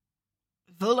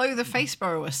Vullo the Face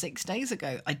Borrower 6 days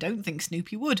ago. I don't think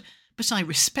Snoopy would, but I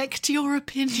respect your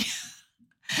opinion.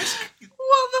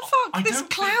 What the fuck? I This don't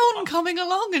clown think- coming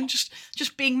along and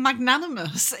just being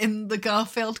magnanimous in the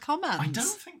Garfield comments. I don't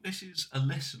think this is a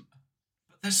listener.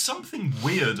 But there's something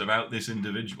weird about this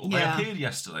individual. Yeah. They appeared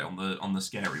yesterday on the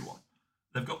scary one.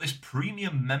 They've got this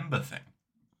premium member thing.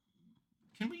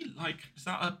 Can we is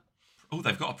that a? Oh,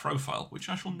 they've got a profile which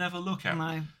I shall never look at.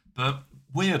 No. But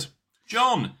weird.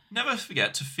 John, never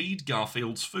forget to feed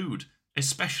Garfield's food,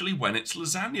 especially when it's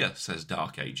lasagna, says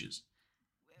Dark Ages.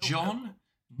 John,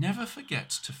 never forget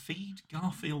to feed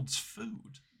Garfield's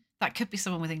food. That could be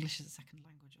someone with English as a second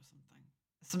language or something.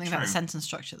 Something about the sentence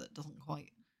structure that doesn't quite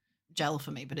gel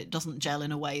for me, but it doesn't gel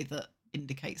in a way that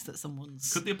indicates that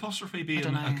someone's... Could the apostrophe be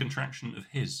a contraction of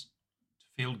his?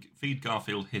 To feed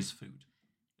Garfield his food?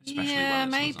 Especially when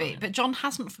it's maybe. lasagna. But John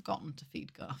hasn't forgotten to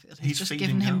feed Garfield. He's just feeding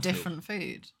given him Garfield. different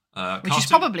food, which Cartoon- is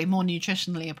probably more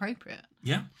nutritionally appropriate.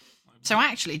 Yeah. So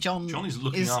actually, John is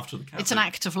looking after the cat. It's an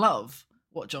act of love,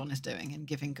 what John is doing in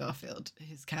giving Garfield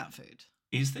his cat food.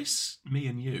 Is this me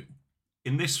and you?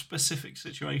 In this specific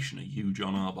situation, are you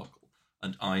John Arbuckle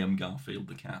and I am Garfield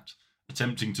the cat,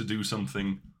 attempting to do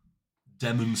something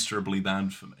demonstrably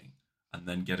bad for me, and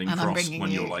then getting cross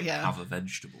when you're like, have a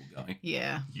vegetable guy.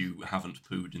 Yeah. You haven't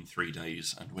pooed in 3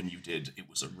 days, and when you did, it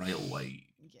was a railway.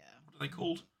 Yeah. What are they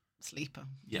called? Sleeper.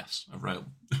 Yes, a rail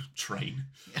train.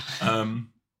 Yeah.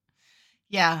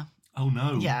 Yeah. Oh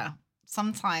no. Yeah.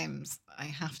 Sometimes I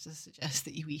have to suggest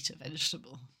that you eat a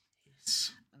vegetable.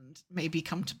 Yes. And maybe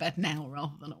come to bed now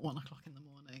rather than at 1 o'clock in the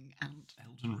morning. And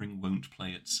Elden Ring won't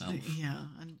play itself. Yeah,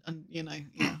 and you know,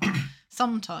 yeah.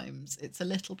 Sometimes it's a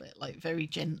little bit like very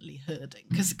gently herding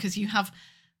because you have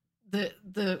the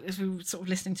as we were sort of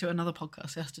listening to another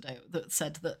podcast yesterday that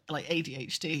said that like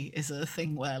ADHD is a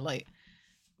thing where like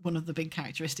one of the big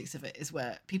characteristics of it is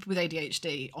where people with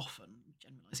ADHD often,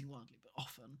 generalizing wildly, but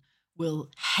often will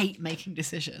hate making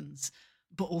decisions,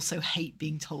 but also hate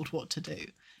being told what to do.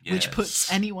 Yes. Which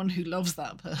puts anyone who loves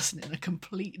that person in a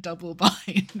complete double bind.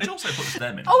 It also puts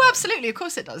them in. Oh, absolutely. Of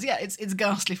course it does. Yeah, it's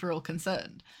ghastly for all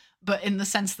concerned. But in the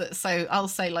sense that, so I'll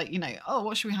say like, you know, oh,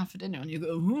 what should we have for dinner? And you go,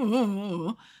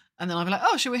 oh. And then I'll be like,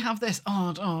 oh, should we have this?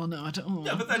 Oh no, I don't. Oh,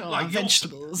 yeah, but then like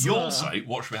vegetables. You'll say,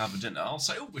 what should we have for dinner? I'll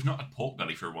say, oh, we've not had pork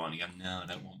belly for a while. And you go, no, I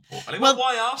don't want pork belly. Well,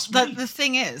 why ask me? The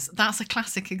thing is, that's a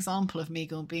classic example of me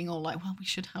being all like, well, we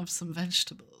should have some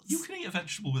vegetables. You can eat a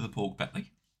vegetable with a pork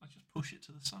belly. I just push it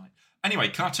to the side. Anyway,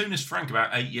 cartoonist Frank about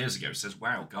 8 years ago says,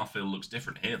 wow, Garfield looks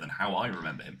different here than how I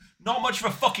remember him. Not much of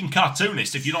a fucking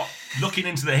cartoonist if you're not looking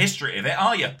into the history of it,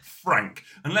 are you, Frank?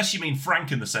 Unless you mean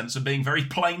Frank in the sense of being very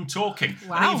plain talking.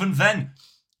 Wow. And even then...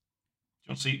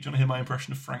 Do you want to hear my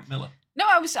impression of Frank Miller? No,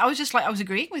 I was just like, I was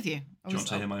agreeing with you. Do you want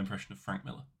to hear my impression of Frank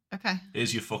Miller? Okay.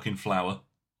 Here's your fucking flower.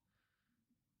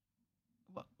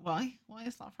 Why? Why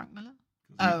is that Frank Miller?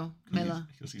 Miller.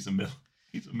 Because he's a Miller.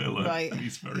 He's a Miller. Right. And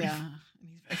he's very... Yeah. And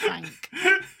he's very frank.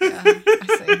 Yeah, I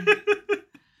see.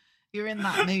 You're in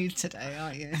that mood today,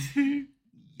 aren't you?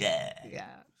 Yeah.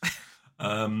 Yeah.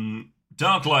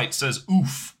 Darklight says,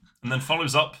 oof, and then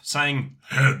follows up saying,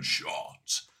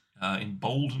 headshot, in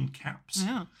bold and caps.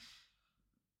 Yeah.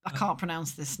 I can't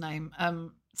pronounce this name.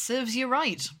 Serves you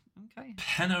right. Okay.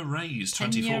 Penna Rays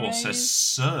 24 says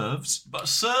serves, but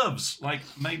serves, like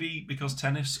maybe because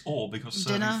tennis or because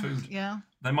serving dinner, food. Yeah.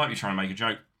 They might be trying to make a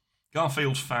joke.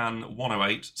 Garfield fan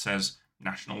 108 says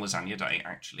National Lasagna Day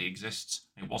actually exists.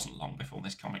 It wasn't long before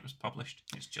this comic was published.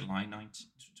 It's July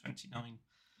 1929.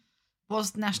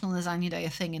 Was National Lasagna Day a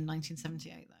thing in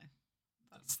 1978 though?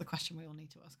 That's the question we all need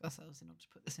to ask ourselves in order to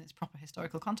put this in its proper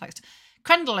historical context.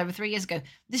 Crendel over 3 years ago.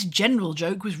 This general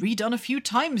joke was redone a few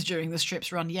times during the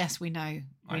strip's run. Yes, we know.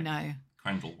 We know.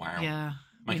 Crendel, wow. Yeah.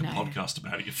 Make a podcast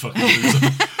about it, you fucking loser.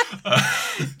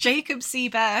 Jacob C.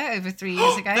 Bear over 3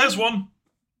 years ago. There's one.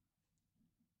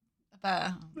 A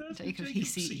bear. Jacob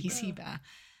C. Bear.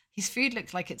 His food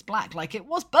looks like it's black, like it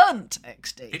was burnt,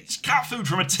 XD. It's cat food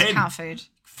from a tin. It's cat food.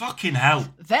 Fucking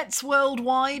hell. Vets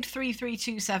Worldwide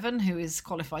 3327, who is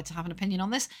qualified to have an opinion on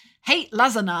this. Hate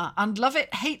lasagna and love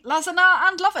it. Hate lasagna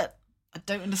and love it. I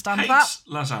don't understand that. Hates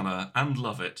lasagna and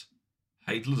love it.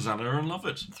 Hate lasagna and love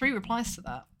it. 3 replies to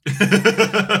that.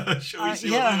 Shall we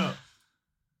see what they are?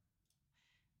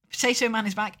 Potato Man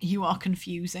is back. You are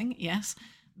confusing. Yes.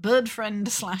 Bird friend /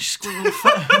 squirrel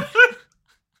foe.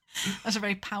 That's a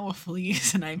very powerful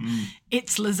username.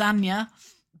 It's lasagna.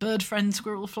 Bird friend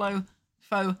squirrel foe,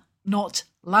 not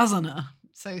lasagna.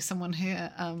 So someone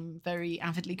here very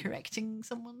avidly correcting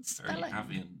someone's spelling.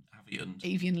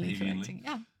 Avianly correcting.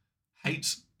 Yeah.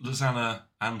 Hates lasagna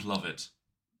and love it.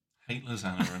 Hate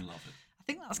lasagna and love it. I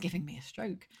think that's giving me a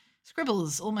stroke.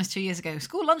 Scribbles, almost 2 years ago.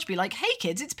 School lunch be like, hey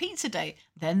kids, it's pizza day.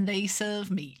 Then they serve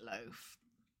meatloaf.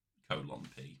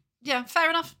 :P. Yeah, fair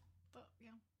enough. But,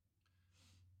 yeah.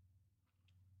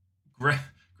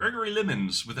 Gregory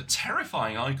Limons with a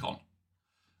terrifying icon.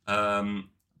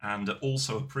 And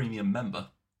also a premium member.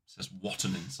 Says, what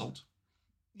an insult.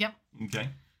 Yep. Okay.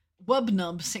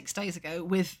 Wubnub 6 days ago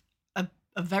with a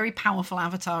very powerful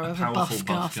avatar of a buff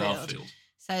Garfield.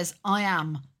 Says, I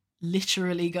am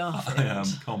literally Garfield. I am,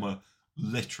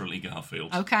 literally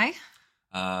Garfield. Okay.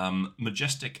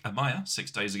 Majestic Amaya,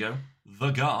 6 days ago.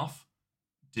 The Garth,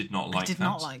 did not like that. I did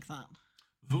not like that.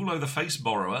 Vulo the Face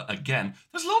Borrower, again.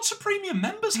 There's lots of premium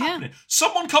members Yeah. happening.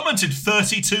 Someone commented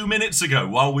 32 minutes ago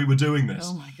while we were doing this.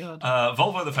 Oh my god.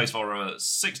 Volvo the Face Borrower,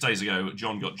 6 days ago.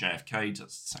 John got JFK'd.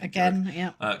 That's the same Again, joke.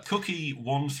 yeah.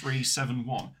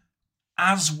 Cookie1371,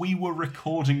 as we were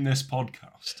recording this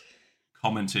podcast,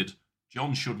 commented,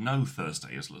 John should know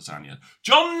Thursday is lasagna.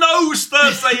 John knows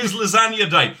Thursday is lasagna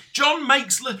day. John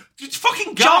makes... It's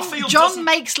fucking Garfield. John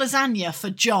makes lasagna for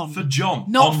John. For John.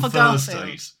 Not on for Thursdays.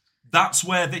 Garfield. That's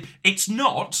where it's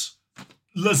not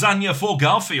lasagna for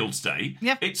Garfield's day.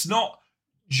 Yep. It's not.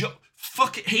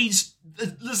 Fuck it.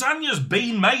 Lasagna's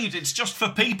been made. It's just for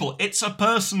people. It's a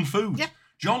person food. Yep.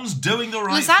 John's doing the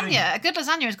right thing. Lasagna, a good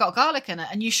lasagna has got garlic in it,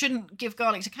 and you shouldn't give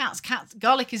garlic to cats.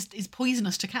 Garlic is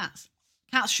poisonous to cats.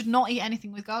 Cats should not eat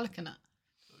anything with garlic in it.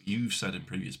 You've said in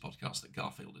previous podcasts that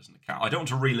Garfield isn't a cat. I don't want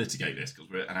to relitigate this because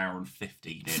we're an hour and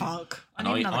 15 in. Fuck. I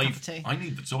And need another cup of tea. I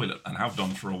need the toilet and have done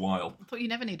for a while. I thought you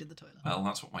never needed the toilet. Well,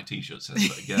 that's what my t-shirt says,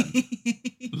 but again,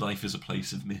 life is a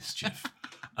place of mischief.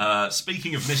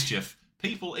 Speaking of mischief,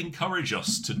 people encourage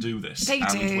us to do this, They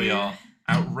and do. we are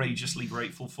outrageously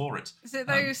grateful for it. Is it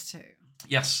those two?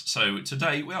 Yes, so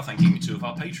today we are thanking two of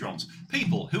our Patreons,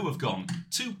 people who have gone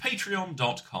to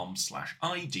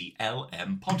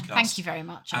patreon.com/IDLM podcast. Thank you very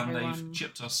much, And everyone. they've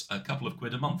chipped us a couple of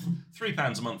quid a month.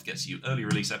 £3 a month gets you early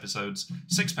release episodes.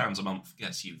 £6 a month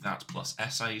gets you that plus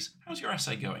essays. How's your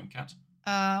essay going, Kat?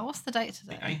 What's the date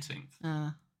today? The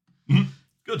 18th.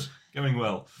 Good, going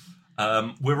well.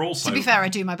 We're also... To be fair, I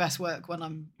do my best work when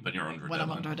I'm you're under a when deadline.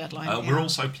 I'm under a deadline. We're yeah.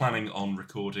 also planning on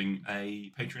recording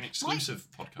a Patreon exclusive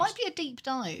podcast. Might be a deep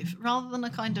dive rather than a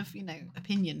kind of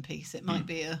opinion piece. It might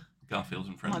be a Garfield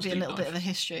and Friends. might be a deep little dive. bit of a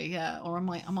history, yeah. Or I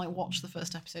might watch the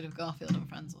first episode of Garfield and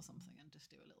Friends or something and just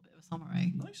do a little bit of a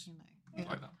summary. Nice. Yeah. I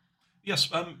like that. Yes.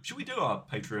 Should we do our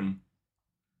Patreon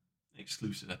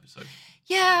exclusive episode?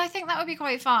 Yeah, I think that would be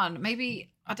quite fun. Maybe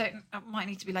it might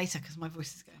need to be later because my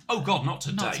voice is going. Oh God, not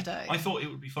today. Not today. I thought it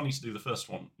would be funny to do the first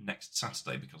one next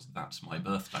Saturday because that's my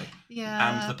birthday.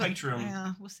 Yeah, And the but- Patreon.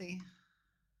 Yeah, we'll see.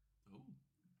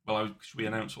 Well, should we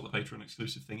announce what the Patreon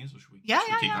exclusive thing is, or should we? Yeah,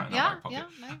 should we keep that in our back pocket?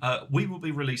 no. We will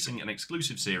be releasing an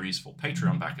exclusive series for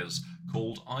Patreon backers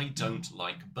called I Don't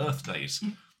Like Birthdays,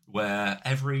 where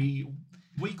every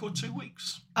week or 2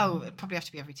 weeks, Oh, it'd probably have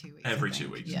to be every 2 weeks. I every think.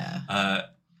 2 weeks, Yeah.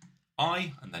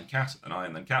 I and then Kat and I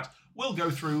and then Kat will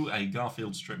go through a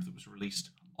Garfield strip that was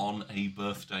released on a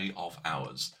birthday of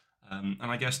ours. And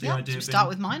I guess the idea should we being, start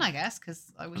with mine, I guess,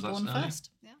 because I was 'Cause that's born earlier.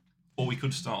 first. Yeah, or we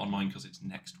could start on mine because it's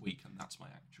next week and that's my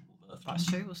actual birthday. that's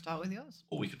true. We'll start with yours.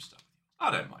 Or we could start.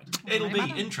 I don't mind. Doesn't It'll really be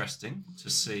matter. interesting to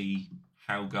see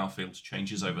how Garfield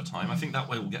changes over time. I think that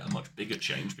way we'll get a much bigger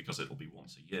change because it'll be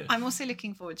once a year. I'm also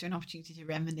looking forward to an opportunity to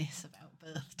reminisce about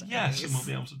birthdays. Yes, and we'll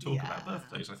be able to talk about Yeah.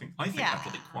 birthdays. I think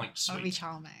that'll be quite That would be sweet.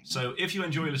 charming. So if you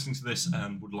enjoy listening to this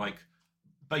and would like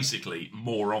basically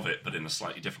more of it, but in a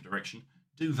slightly different direction,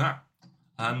 do that.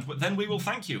 And then we will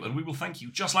thank you, and we will thank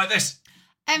you just like this.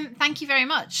 Thank you very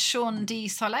much, Sean D.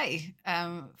 Soleil,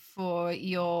 for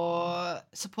your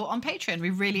support on Patreon. We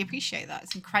really appreciate that.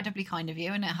 It's incredibly kind of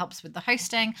you, and it helps with the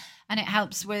hosting, and it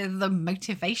helps with the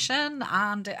motivation,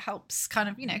 and it helps kind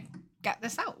of, get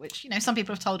this out, which, some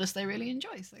people have told us they really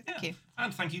enjoy. So thank you.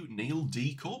 And thank you, Neil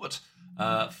D. Corbett,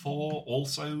 for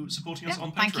also supporting us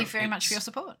on Patreon. Thank you very much for your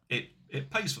support. It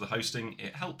pays for the hosting,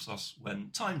 it helps us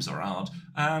when times are hard,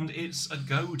 and it's a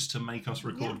goad to make us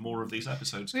record more of these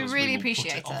episodes. We 'cause really will put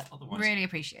appreciate it. off otherwise. Really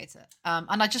appreciate it.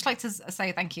 And I'd just like to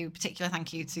say particular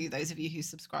thank you to those of you who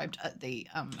subscribed at the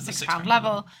 £6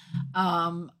 level.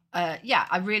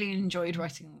 I really enjoyed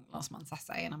writing last month's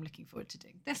essay, and I'm looking forward to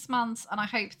doing this month's. And I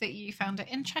hope that you found it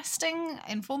interesting,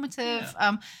 informative,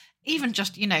 even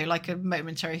just, like a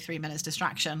momentary 3 minutes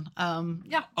distraction. Oh,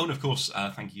 and of course,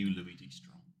 thank you, Louis D. Strong.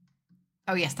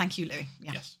 Oh, yes. Thank you, Louis.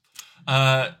 Yeah. Yes.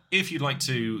 If you'd like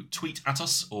to tweet at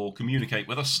us or communicate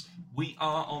with us, we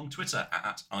are on Twitter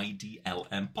at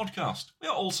IDLM Podcast. We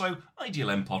are also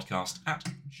IDLMpodcast at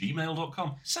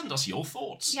gmail.com. Send us your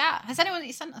thoughts. Yeah. Has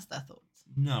anyone sent us their thoughts?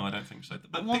 No, I don't think so.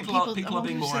 But want people are people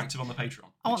being more to- active on the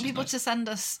Patreon. I want which is people nice. to send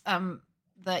us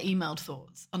their emailed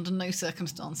thoughts. Under no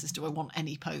circumstances do I want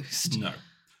any post. No.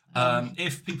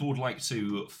 If people would like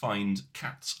to find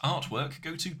Kat's artwork,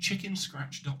 go to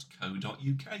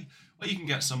chickenscratch.co.uk, where you can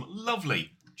get some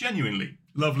lovely, genuinely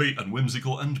lovely and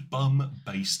whimsical and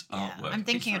bum-based artwork. I'm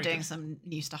thinking It's of very doing good. some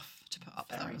new stuff to put up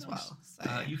Very there as nice. well.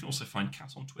 So You can also find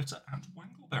Kat on Twitter at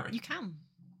Wangleberry. you can.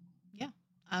 Yeah.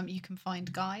 You can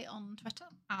find Guy on Twitter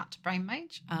at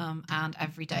BrainMage, and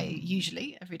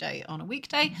usually every day on a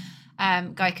weekday,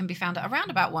 Guy can be found at around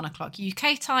about 1 o'clock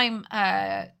UK time,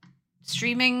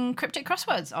 streaming Cryptic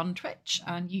Crosswords on Twitch,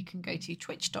 and you can go to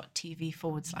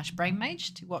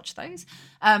twitch.tv/BrainMage to watch those.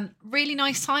 Really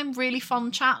nice time, really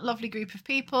fun chat, lovely group of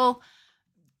people.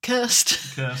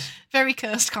 Cursed. Very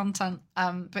cursed content.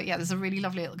 But yeah, there's a really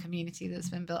lovely little community that's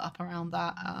been built up around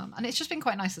that. And it's just been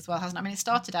quite nice as well, hasn't it? I mean, it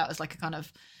started out as like a kind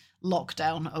of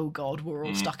lockdown, oh God, we're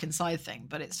all stuck inside thing,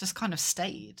 but it's just kind of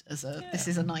stayed as this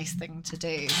is a nice thing to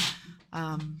do.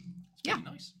 Really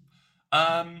nice.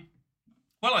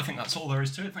 Well, I think that's all there is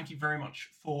to it. Thank you very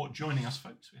much for joining us,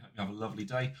 folks. We hope you have a lovely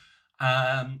day.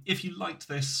 If you liked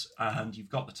this and you've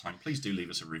got the time, please do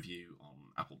leave us a review on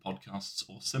Apple Podcasts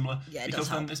or similar, because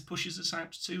then this pushes us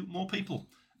out to more people.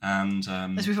 And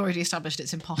as we've already established,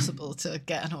 it's impossible to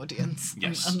get an audience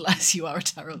unless you are a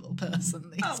terrible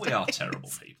person. We are terrible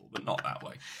people, but not that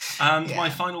way. And my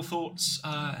final thoughts: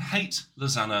 hate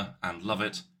Lizanna and love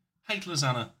it. Hate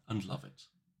Lizanna and love it.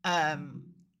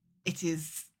 It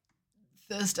is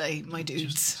Thursday, my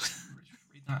dudes. Just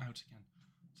read that out again.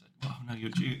 Oh no,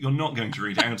 you're not going to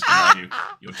read it out again, are you?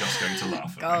 You're just going to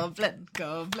laugh at me.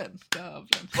 Goblin.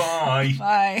 Bye.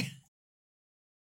 Bye.